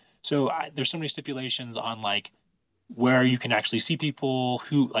 I mean, so there's so many stipulations on like where you can actually see people,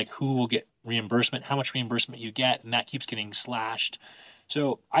 who will get reimbursement, how much reimbursement you get, and that keeps getting slashed.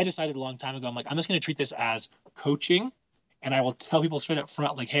 So I decided a long time ago, I'm like, I'm just going to treat this as coaching, and I will tell people straight up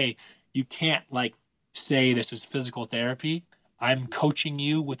front, like, hey, you can't like say this is physical therapy. I'm coaching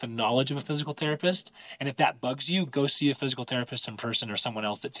you with the knowledge of a physical therapist, and if that bugs you, go see a physical therapist in person or someone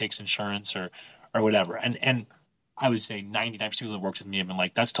else that takes insurance or whatever. And I would say 99% of people who have worked with me have been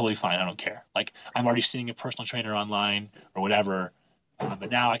like, that's totally fine. I don't care. Like, I'm already seeing a personal trainer online or whatever. But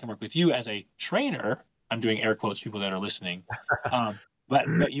now I can work with you as a trainer. I'm doing air quotes, people that are listening. But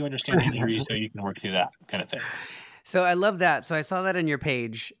you understand the injury, so you can work through that kind of thing. So I love that. So I saw that on your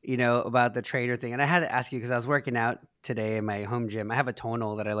page, about the trainer thing. And I had to ask you because I was working out today in my home gym. I have a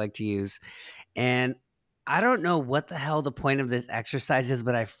tonal that I like to use. And I don't know what the hell the point of this exercise is,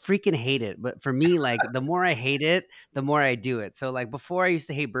 but I freaking hate it. But for me, like the more I hate it, the more I do it. So like before I used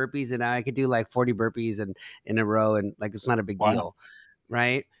to hate burpees, and now I could do like 40 burpees in a row, and like it's not a big deal,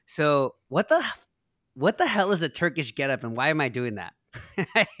 right? So what the hell is a Turkish getup, and why am I doing that?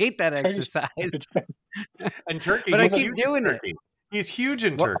 I hate that exercise. And Turkey, but I keep doing it. He's huge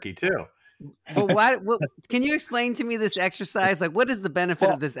in Turkey too. But why? Can you explain to me this exercise? Like, what is the benefit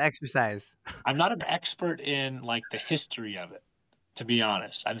of this exercise? I'm not an expert in like the history of it, to be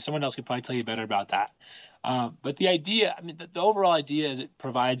honest. I mean, someone else could probably tell you better about that. But the idea, I mean, the overall idea is it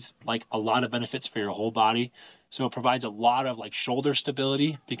provides like a lot of benefits for your whole body. So it provides a lot of like shoulder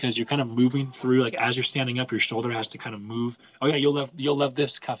stability because you're kind of moving through, like as you're standing up, your shoulder has to kind of move. Oh yeah, you'll love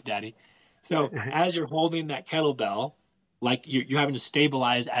this, Cuff Daddy. So as you're holding that kettlebell, like you're having to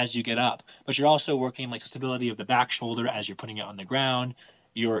stabilize as you get up, but you're also working like the stability of the back shoulder as you're putting it on the ground.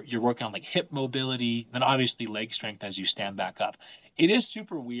 You're working on like hip mobility, then obviously leg strength as you stand back up. It is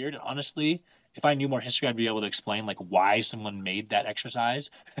super weird. And honestly, if I knew more history, I'd be able to explain like why someone made that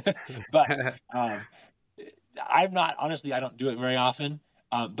exercise. But I'm not, honestly, I don't do it very often.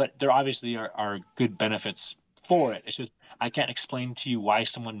 But there obviously are good benefits for it. It's just, I can't explain to you why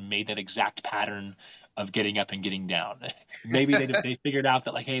someone made that exact pattern of getting up and getting down. Maybe they figured out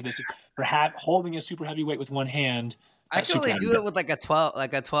that like, hey, this is for holding a super heavy weight with one hand. I can only do it with like a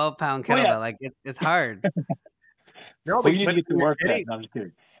 12-pound kettlebell. Yeah. Like it's hard. No, but you need to get to work. No, I'm just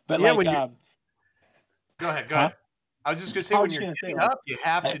kidding. But yeah, like, go ahead. I was just going to say, when you're getting up, you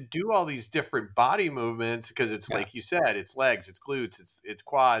have to do all these different body movements because it's like you said, it's legs, it's glutes, it's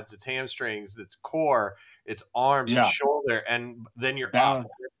quads, it's hamstrings, it's core, it's arms, it's shoulder, and then you're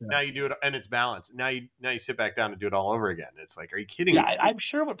balance. Now you do it, and it's balance. Now you sit back down and do it all over again. It's like, are you kidding me? I'm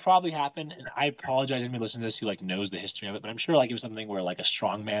sure what probably happened, and I apologize if anyone listening to this who like knows the history of it, but I'm sure like it was something where like a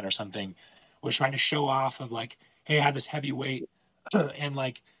strongman or something was trying to show off of like, hey, I have this heavy weight, and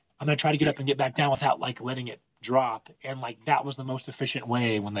like I'm gonna try to get up and get back down without like letting it drop, and like that was the most efficient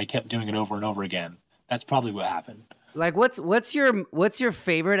way when they kept doing it over and over again. That's probably what happened. Like what's your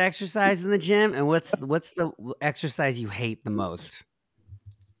favorite exercise in the gym, and what's the exercise you hate the most?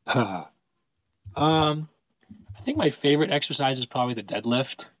 I think my favorite exercise is probably the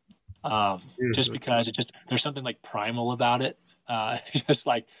deadlift. Just because there's something like primal about it. Just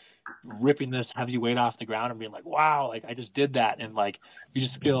like ripping this heavy weight off the ground and being like, wow, like I just did that. And like, you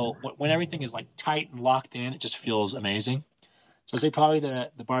just feel when everything is like tight and locked in, it just feels amazing. So I'd say probably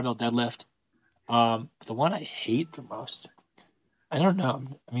the barbell deadlift. The one I hate the most, I don't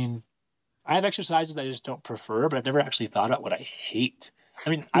know. I mean, I have exercises I just don't prefer, but I've never actually thought about what I hate. I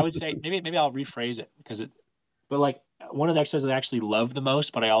mean, I would say maybe I'll rephrase it but like one of the exercises I actually love the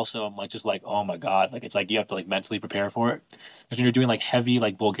most, but I also am like just like, oh my God, like it's like you have to like mentally prepare for it. Because when you're doing like heavy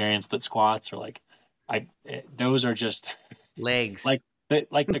like Bulgarian split squats or like those are just Legs. like the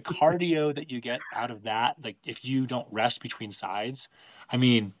cardio that you get out of that, like if you don't rest between sides, I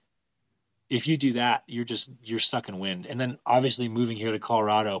mean, if you do that, you're sucking wind. And then obviously moving here to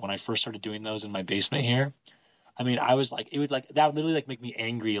Colorado, when I first started doing those in my basement here, I mean, I was like, it would like that would literally like make me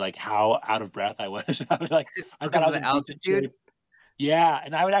angry, like how out of breath I was. I was like, I thought Because I of was the in decent altitude. shape. Yeah,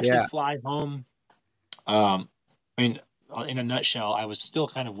 and I would actually Yeah. fly home. I mean, in a nutshell, I was still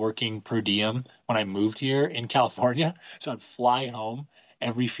kind of working per diem when I moved here in California. So I'd fly home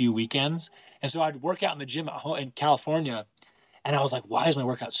every few weekends, and so I'd work out in the gym at home in California. And I was like, why is my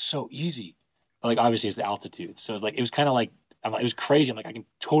workout so easy? But like, obviously, it's the altitude. So it's like, it was kind of like, it was crazy. I'm like, I can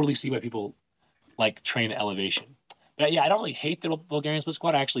totally see why people like train at elevation. But yeah, I don't really hate the Bulgarian split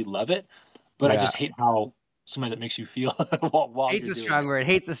squat. I actually love it. But I Yeah. just hate how sometimes it makes you feel while Hate's you're a doing strong word.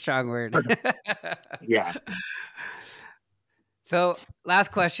 Hate's a strong word. it. Yeah. So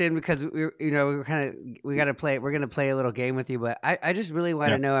last question, because we got to play. We're gonna play a little game with you, but I just really want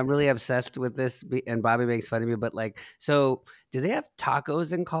to Yeah. know. I'm really obsessed with this, and Bobby makes fun of me. But like, so do they have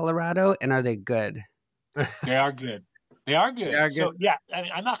tacos in Colorado, and are they good? They are good. They are good. They are good. So yeah, I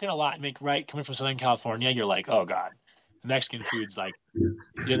mean, I'm not gonna lie. Coming from Southern California, you're like, oh God, the Mexican food's like,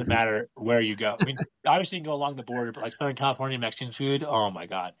 it doesn't matter where you go. I mean, obviously you can go along the border, but like Southern California Mexican food, oh my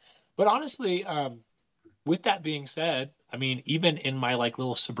God. But honestly, with that being said, I mean, even in my like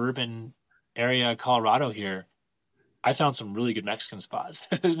little suburban area, Colorado here, I found some really good Mexican spots,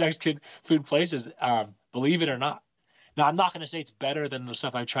 Mexican food places. Believe it or not. Now, I'm not going to say it's better than the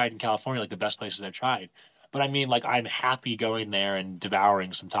stuff I've tried in California, like the best places I've tried. But I mean, like, I'm happy going there and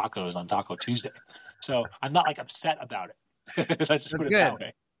devouring some tacos on Taco Tuesday. So I'm not like upset about it. Let's just That's put it good. that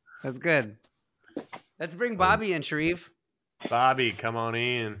way. That's good. Let's bring Bobby in, Sharif. Bobby, come on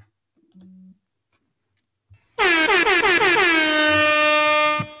in.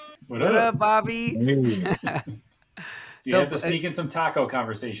 What What up? up, Bobby? You have to sneak in some taco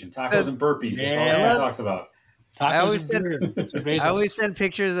conversation. Tacos and burpees. That's all Yeah. Sam talks about. I Tacos always and said- beer. Cervezas. I always send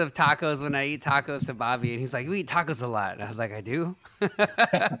pictures of tacos when I eat tacos to Bobby, and he's like, "You eat tacos a lot." And I was like, "I do."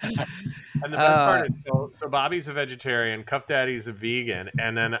 And the best part is, so Bobby's a vegetarian, Cuff Daddy's a vegan,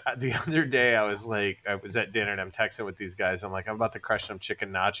 and then the other day I was at dinner and I'm texting with these guys. I'm like, I'm about to crush some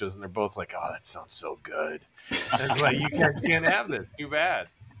chicken nachos, and they're both like, "Oh, that sounds so good." And it's like, you guys can't have this. Too bad.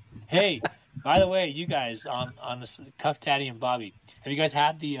 Hey, by the way, you guys on this Cuff Daddy and Bobby, have you guys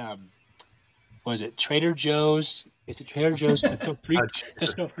had the what is it, Trader Joe's? Is it Trader Joe's Pesco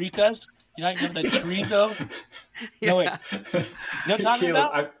Fritas? You know, remember the chorizo? No, wait. You know what I'm talking Caleb,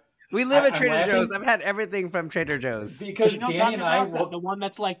 about? We live at I'm Trader laughing- Joe's. I've had everything from Trader Joe's. because You know what Danny I'm and I talking about? will. The one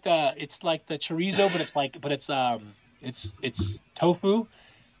that's like it's like the chorizo, it's tofu.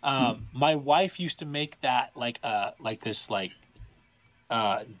 My wife used to make that like this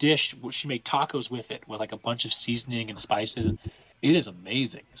dish. She made tacos with it with like a bunch of seasoning and spices. It is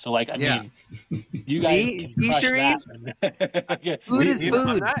amazing. So like, I Yeah. mean, you guys See, can crush Sharif? that. Yeah. Food is You know,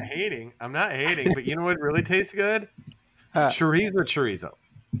 food. I'm not hating, but you know what really tastes good? Chorizo.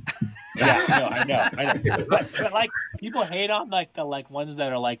 Yeah, no, I know. But like people hate on like the like ones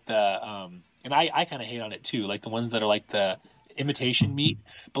that are like the and I kind of hate on it too, like the ones that are like the imitation meat.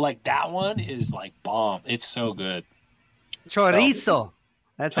 But like that one is like bomb. It's so good. Chorizo.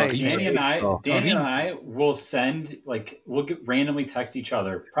 That's how you say Danny it. and I will send we'll randomly text each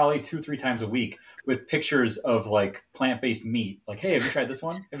other probably 2-3 times a week with pictures of like plant-based meat. Like, hey, have you tried this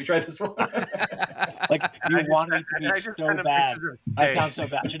one? Have you tried this one? Like you want it to be I just so sent him bad. pictures of I steak. sound so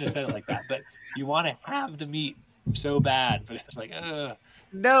bad. I shouldn't have said it like that. But you want to have the meat so bad, but it's like,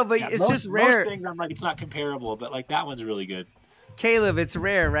 No, but yeah, it's most, just rare. Most things I'm like, it's not comparable, but like that one's really good. Caleb, it's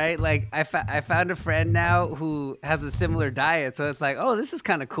rare, right? Like I found a friend now who has a similar diet, so it's like, oh, this is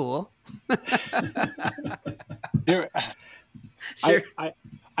kind of cool. There, Sure.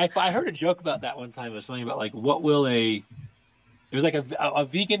 I heard a joke about that one time. It was something about like what will it was like a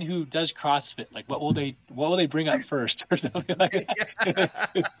vegan who does CrossFit. Like what will they bring up first or something like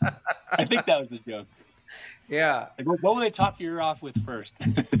that. I think that was the joke. Yeah. Like, what will they top your ear off with first?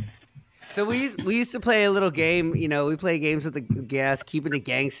 So we used to play a little game. You know, we play games with the guests, keeping it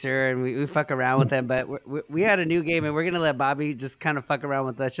gangster, and we fuck around with them. But we had a new game, and we're gonna let Bobby just kind of fuck around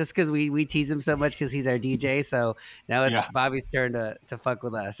with us, just because we tease him so much because he's our DJ. So now it's Bobby's turn to fuck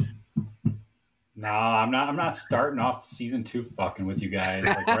with us. No, I'm not starting off season 2 fucking with you guys.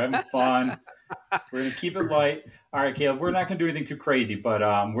 Like, we're having fun. We're gonna keep it light. All right, Caleb. We're not gonna do anything too crazy, but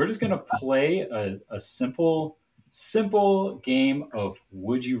we're just gonna play a simple game of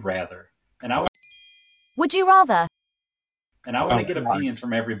Would You Rather, and Would you rather? I want to get opinions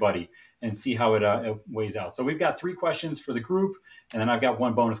from everybody and see how it weighs out. So we've got 3 questions for the group, and then I've got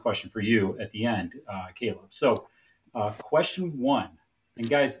 1 bonus question for you at the end, Caleb. So question 1, and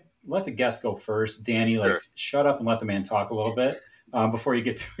guys, let the guest go first. Danny, shut up and let the man talk a little bit before you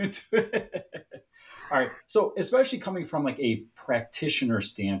get into it. All right. So especially coming from like a practitioner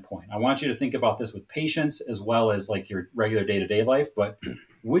standpoint, I want you to think about this with patience as well as like your regular day-to-day life. But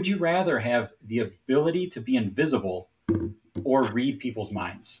would you rather have the ability to be invisible or read people's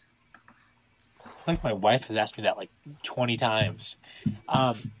minds? I think my wife has asked me that like 20 times.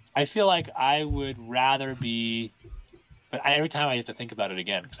 I feel like I would rather be, but every time I have to think about it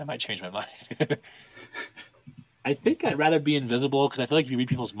again because I might change my mind. I think I'd rather be invisible because I feel like if you read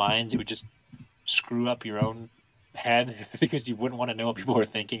people's minds, it would just screw up your own head because you wouldn't want to know what people are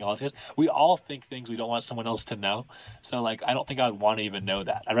thinking. All this, we all think things we don't want someone else to know. So like, I don't think I would want to even know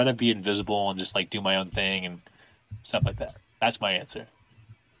that. I'd rather be invisible and just like do my own thing and stuff like that. That's my answer.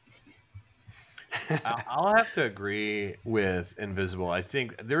 I'll have to agree with invisible. I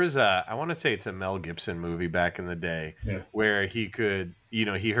think there is I want to say it's a Mel Gibson movie back in the day where he could,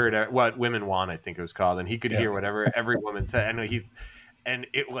 he heard What Women Want, I think it was called, and he could hear whatever every woman said. I know and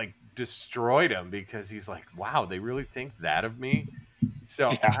it like destroyed him because he's like, wow, they really think that of me.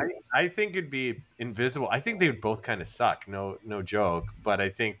 So I think it'd be invisible. I think they would both kind of suck. No joke. But I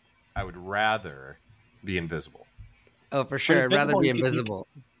think I would rather be invisible. Oh, for sure. I'd rather be invisible.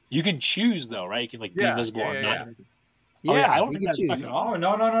 You can choose though, right? You can like be invisible or not. Yeah, I don't think that sucks at all. Oh,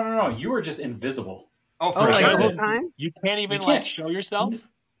 no. You are just invisible. Oh, for sure. the whole time? You can't even like show yourself?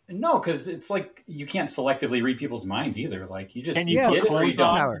 No, because it's like you can't selectively read people's minds either. Like you just can you put clothes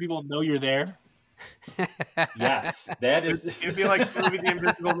on so people know you're there? Yes, that is. It'd be like the movie The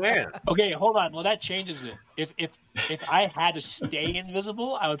Invisible Man. Okay, hold on. Well, that changes it. If I had to stay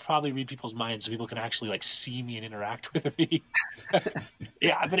invisible, I would probably read people's minds so people can actually like see me and interact with me.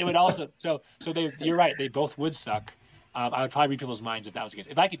 Yeah, but it would also you're right. They both would suck. I would probably read people's minds if that was the case.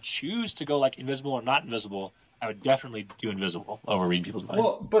 If I could choose to go like invisible or not invisible, I would definitely do invisible over reading people's minds.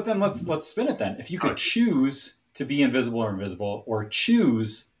 Well, but then let's spin it then. If you could choose to be invisible or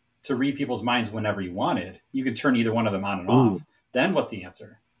choose to read people's minds whenever you wanted, you could turn either one of them on and off. Then what's the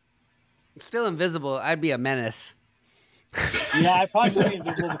answer? Still invisible. I'd be a menace. Yeah, I'd probably still be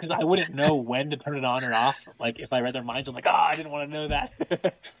invisible because I wouldn't know when to turn it on or off. Like if I read their minds, I'm like, I didn't want to know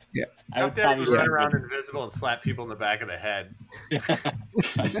that. Yeah, I would probably run around invisible and slap people in the back of the head.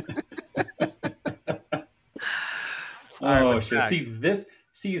 Oh shit!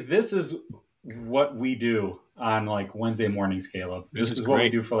 See, this is what we do on like Wednesday mornings, Caleb. This is what we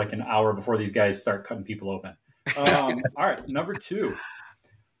do for like an hour before these guys start cutting people open. All right, number 2.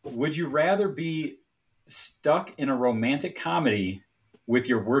 Would you rather be stuck in a romantic comedy with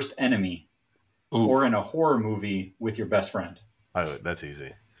your worst enemy or in a horror movie with your best friend? Oh, that's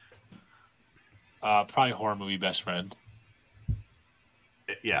easy. Probably horror movie best friend.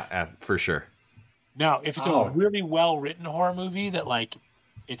 Yeah, for sure. Now, if it's a really well-written horror movie that like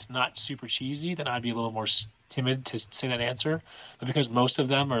it's not super cheesy, then I'd be a little more timid to say that answer. But because most of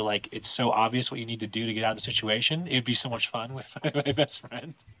them are like, it's so obvious what you need to do to get out of the situation, it'd be so much fun with my best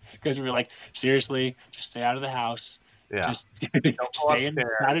friend. Because we were like, seriously, just stay out of the house. Yeah. Just stay in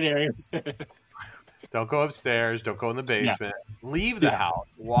crowded areas. Don't go upstairs. Don't go in the basement. Yeah. Leave the house.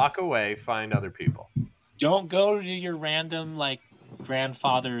 Walk away. Find other people. Don't go to your random like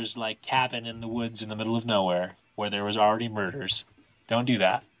grandfather's like cabin in the woods in the middle of nowhere where there was already murders. Don't do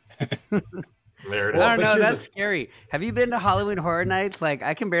that. There it is. I don't know. That's scary. Have you been to Halloween Horror Nights? Like,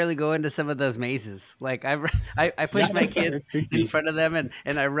 I can barely go into some of those mazes. Like, I push my kids in front of them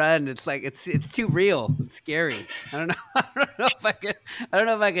and I run. It's like it's too real. It's scary. I don't know. I don't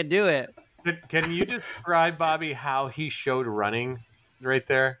know if I could do it. Can you describe, Bobby, how he showed running right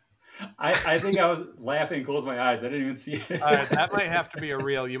there? I think I was laughing and closed my eyes. I didn't even see it. All right, that might have to be a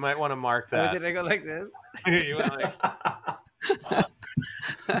reel. You might want to mark that. Did I go like this? You went like...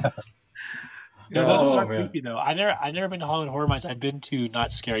 No, those ones are creepy though. I've never been to Hollywood Horror Nights. I've been to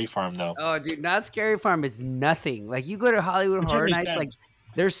Not Scary Farm though. Oh, dude, Not Scary Farm is nothing. Like you go to Hollywood Horror Nights, like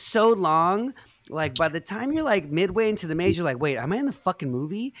they're so long. Like by the time you're like midway into the maze, you're like, wait, am I in the fucking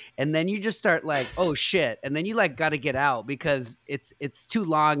movie? And then you just start like, oh shit, and then you like got to get out because it's too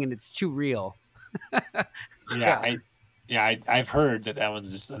long and it's too real. I've heard that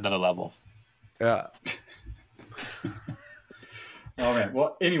one's just another level. Yeah. Oh man.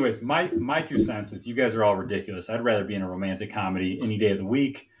 Well, anyways, my 2 cents is you guys are all ridiculous. I'd rather be in a romantic comedy any day of the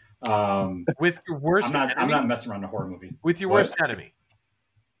week. With your worst I'm enemy? not messing around a horror movie. With your worst enemy?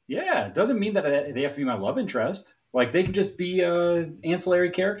 Yeah, it doesn't mean that they have to be my love interest. Like, they can just be an ancillary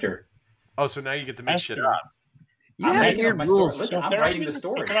character. Oh, so now you get to make That's shit true. up. You have weird my rules. story. Listen, if I'm they're writing not the even-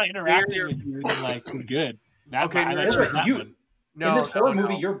 story. If they're not interacting with you, then like we're good. That, Okay, I no, That's like right. that one. No, in this horror no.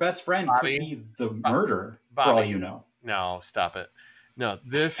 movie, your best friend Bobby, could be the murderer, for Bobby. all you know. No, stop it. No,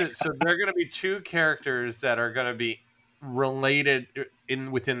 this is so there are going to be two characters that are going to be related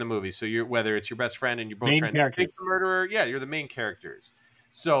within the movie. So you're whether it's your best friend and you're both Main trying to characters. fix the murderer. Yeah, you're the main characters.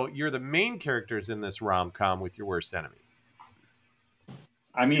 So you're the main characters in this rom-com with your worst enemy.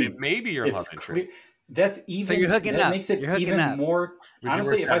 I mean, maybe your love clear. interest. That's even. So you're hooking that up. makes it You're hooking even up. more. your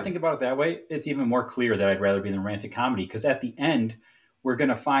Honestly, worst if I enemy. think about it that way, it's even more clear that I'd rather be in the romantic comedy, because at the end, we're going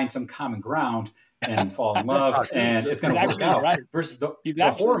to find some common ground and fall in love, and it's going to He's work actually out. right. Versus the He's horror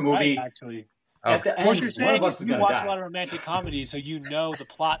absolutely movie, right, actually. at the Okay. end, What you're one saying of us is is you going to watch a lot die. of romantic comedies, so you know the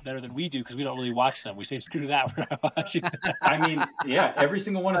plot better than we do because we don't really watch them. We say screw that, we're not watching that. I mean, yeah, every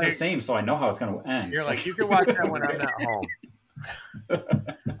single one is the Like- same, so I know how it's going to end. You're like, you can watch that when I'm not home. All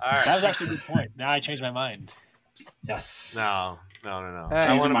right. That was actually a good point. Now I changed my mind. Yes. No. right,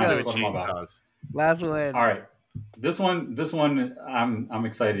 I want to let's do go. chainsaws. Last one. All right. This one, I'm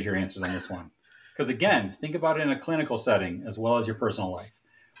excited to hear answers on this one. Because again, think about it in a clinical setting as well as your personal life.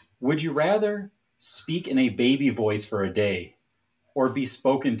 Would you rather speak in a baby voice for a day or be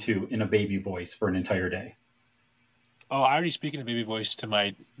spoken to in a baby voice for an entire day? Oh, I already speak in a baby voice to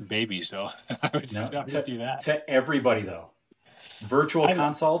my baby, so I would No, do that. To everybody, though. Virtual I-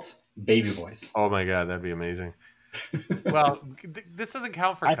 consult, baby voice. Oh my god, that'd be amazing. Well, this doesn't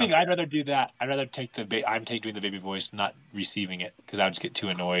count for. I think Cuff I'd rather do that. I'd rather take doing the baby voice, not receiving it, because I would just get too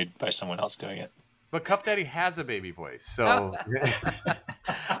annoyed by someone else doing it. But Cuff Daddy has a baby voice, so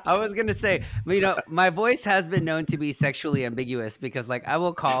I was gonna say, my voice has been known to be sexually ambiguous because, like, I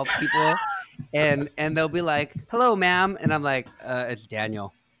will call people, and they'll be like, "Hello, ma'am," and I'm like, "It's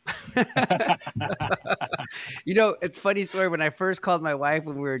Daniel." It's a funny story. When I first called my wife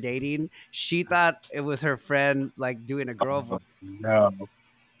when we were dating, she thought it was her friend, like, doing a girl voice. No.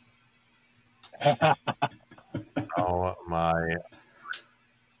 oh my.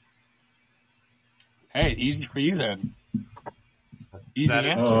 Hey, easy for you then. Easy That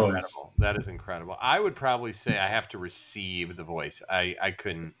is answer. incredible. That is incredible. I would probably say I have to receive the voice. I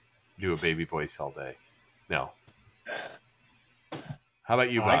couldn't do a baby voice all day. No. How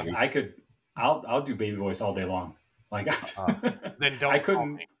about you, Bobby? I could. I'll do baby voice all day long. Like, Then don't. I call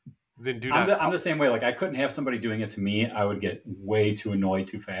couldn't. me. Then do not. I'm the same way. Like, I couldn't have somebody doing it to me. I would get way too annoyed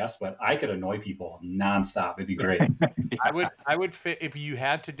too fast. But I could annoy people nonstop. It'd be great. I would. If you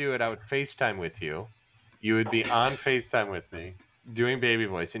had to do it, I would FaceTime with you. You would be on FaceTime with me doing baby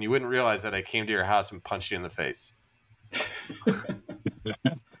voice, and you wouldn't realize that I came to your house and punched you in the face.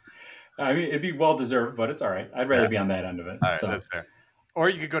 I mean, it'd be well deserved, but it's all right. I'd rather be on that end of it. All right, so. that's fair. Or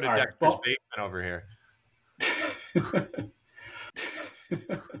you could go to All right, Dexter's well- basement over here.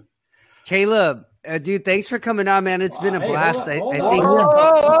 Caleb, dude, thanks for coming on, man. It's been a Hey, blast. hold I on. think.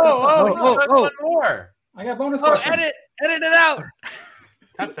 Oh, one more. I got bonus Oh, question. edit it out.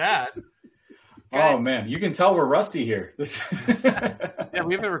 Cut that. Oh man, you can tell we're rusty here. Yeah,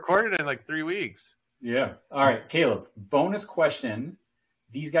 we haven't recorded in like 3 weeks. Yeah. All right, Caleb. Bonus question.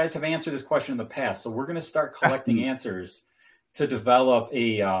 These guys have answered this question in the past, so we're going to start collecting answers to develop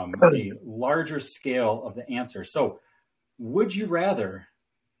a larger scale of the answer. So, would you rather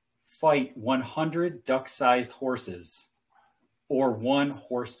fight 100 duck-sized horses or one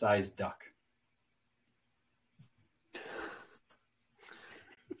horse-sized duck?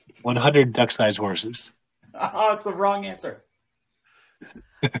 100 duck-sized horses. Oh, it's the wrong answer.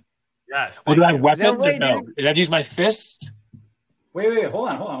 Yes. Well, do I have weapons or way, no? Did I use my fist? Wait, hold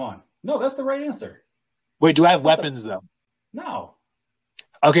on. No, that's the right answer. Wait, do I have weapons though? No.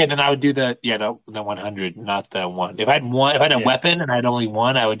 Okay, then I would do the 100, not the one. If I had a weapon and I had only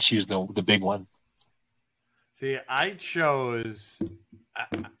one, I would choose the big one. See, I chose.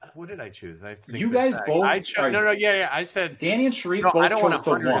 What did I choose? I think You this guys back. both I chose. No. Yeah. I said. Danny and Sharif No, both I don't want chose the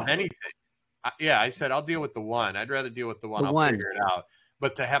 100 one. of anything. I said I'll deal with the one. I'd rather deal with the one. The I'll one. figure it out.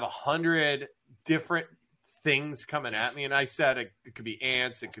 But to have 100 different things coming at me, and I said it could be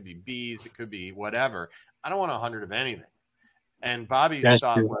ants, it could be bees, it could be whatever. I don't want 100 of anything. And Bobby's That's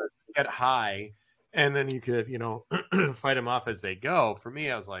thought true. was get high, and then you could, fight them off as they go. For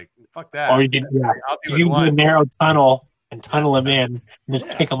me, I was like, fuck that. Or you could, I'll do you it do a one. narrow tunnel and tunnel them in and just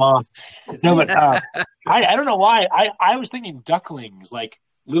pick them off. No, but I don't know why. I was thinking ducklings, like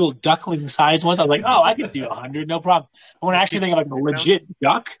little duckling-sized ones. I was like, oh, I could do 100, no problem. But when I actually think of like a legit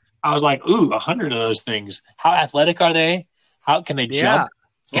duck, I was like, ooh, 100 of those things. How athletic are they? How can they jump?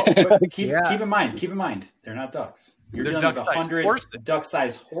 Well, but keep Yeah. in mind, they're not ducks. You're They're dealing with duck-sized 100 horses.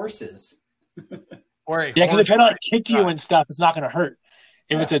 duck-sized horses. Or a Yeah, because they're trying to like kick you duck. and stuff. It's not going to hurt.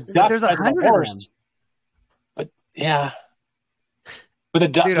 If it's a But duck there's size of a 100 of horse, but yeah, but a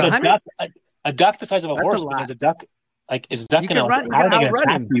duck, Dude, but 100 a duck the size of a That's a horse lot. because a duck is a duck You going can run- to you how are can they going to outrun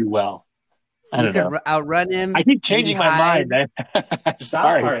attack him. you well? I You don't could know. outrun him. I keep changing maybe my hide. mind. Stop.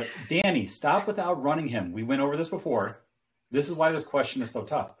 Sorry. All right, Danny, stop with outrunning him. We went over this before. This is why this question is so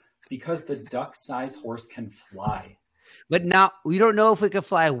tough. Because the duck-sized horse can fly. But now we don't know if we can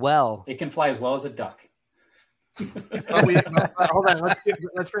fly well. It can fly as well as a duck. Hold on.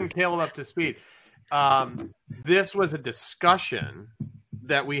 Let's bring Caleb up to speed. This was a discussion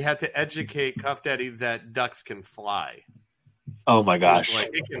that we had to educate Cuff Daddy that ducks can fly. Oh my gosh. Like,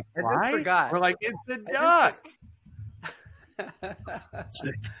 it can I just fly? forgot. We're like, it's a duck.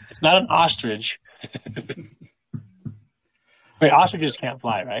 It's not an ostrich. Wait, ostriches can't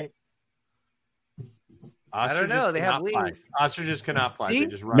fly, right? I don't know. They have cannot fly. wings. Ostriches cannot fly. See?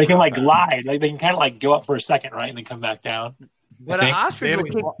 They just run. They can real like fast. glide. Like they can kind of like go up for a second, right, and then come back down. But I an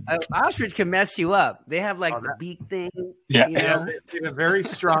think. ostrich can mess you up. They have like the beak thing. Yeah. You They know? have a very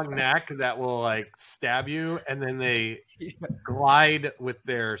strong neck that will like stab you, and then they glide with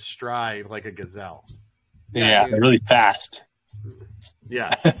their stride like a gazelle. Yeah, dude. they're really fast.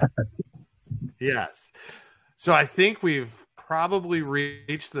 Yes. Yes. So I think we've probably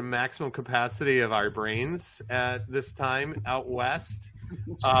reached the maximum capacity of our brains at this time out west.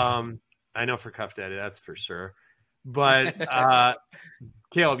 I know for Cuff Daddy, that's for sure. But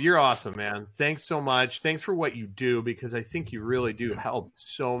Caleb, you're awesome, man. Thanks so much. Thanks for what you do, because I think you really do help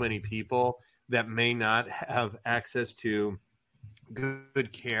so many people that may not have access to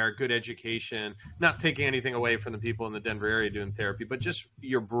good care, good education, not taking anything away from the people in the Denver area doing therapy, but just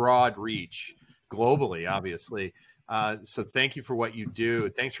your broad reach globally, obviously. So thank you for what you do.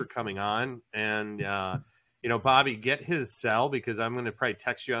 Thanks for coming on. And, Bobby, get his cell, because I'm going to probably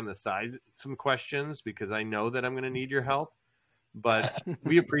text you on the side some questions, because I know that I'm going to need your help. But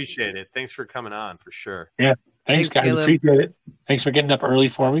we appreciate it. Thanks for coming on, for sure. Yeah. Thanks, guys. Caleb. Appreciate it. Thanks for getting up early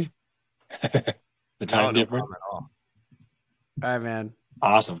for me. The time No difference. problem at all. All right, man.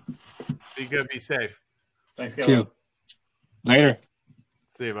 Awesome. Be good. Be safe. Thanks, See Caleb. you. Later.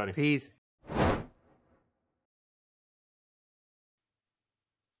 See you, buddy. Peace.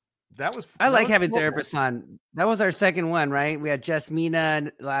 I like having therapists on. That was our second one, right? We had Jess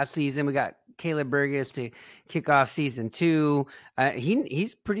Mina last season. We got Caleb Burgess to kick off season 2.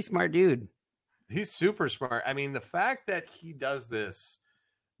 He's pretty smart dude. He's super smart. I mean, the fact that he does this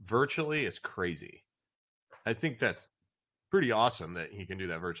virtually is crazy. I think that's pretty awesome that he can do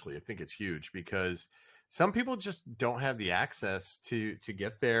that virtually. I think it's huge, because some people just don't have the access to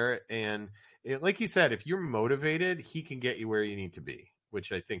get there. And like he said, if you're motivated, he can get you where you need to be,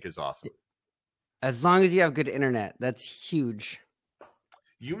 which I think is awesome. As long as you have good internet, that's huge.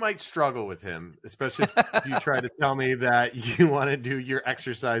 You might struggle with him, especially if you try to tell me that you want to do your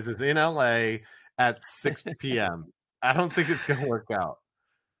exercises in LA at 6 p.m. I don't think it's going to work out.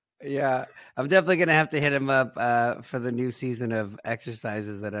 Yeah, I'm definitely going to have to hit him up for the new season of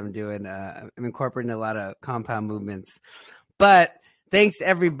exercises that I'm doing. I'm incorporating a lot of compound movements. But thanks,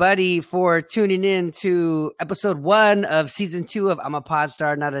 everybody, for tuning in to episode 1 of season 2 of I'm a Pod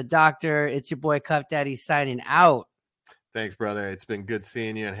Star, Not a Doctor. It's your boy Cuff Daddy signing out. Thanks, brother. It's been good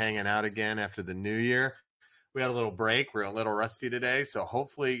seeing you and hanging out again after the new year. We had a little break. We're a little rusty today, so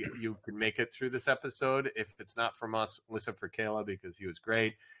hopefully you can make it through this episode. If it's not from us, listen for Caleb, because he was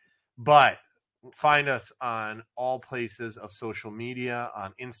great. But find us on all places of social media,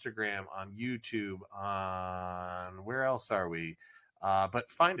 on Instagram, on YouTube, on where else are we? But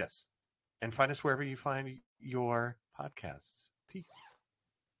find us, and find us wherever you find your podcasts. Peace.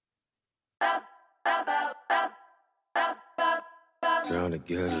 Trying to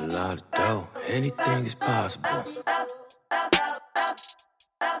get a lot of dough. Anything is possible.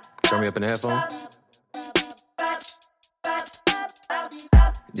 Turn me up in the headphone.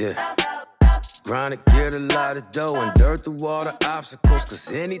 Yeah. Trying to get a lot of dough and dirt through all the obstacles,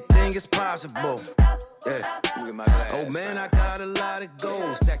 cause anything is possible. Yeah. Oh man, I got a lot of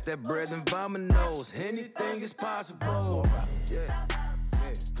goals. Stack that bread and vomit nose. Anything is possible. Yeah.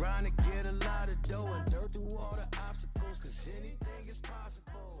 Trying to get a lot of dough and dirt through all the obstacles, cause anything is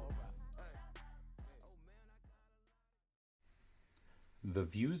possible. The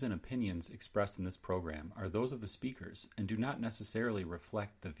views and opinions expressed in this program are those of the speakers and do not necessarily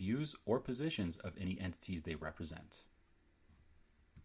reflect the views or positions of any entities they represent.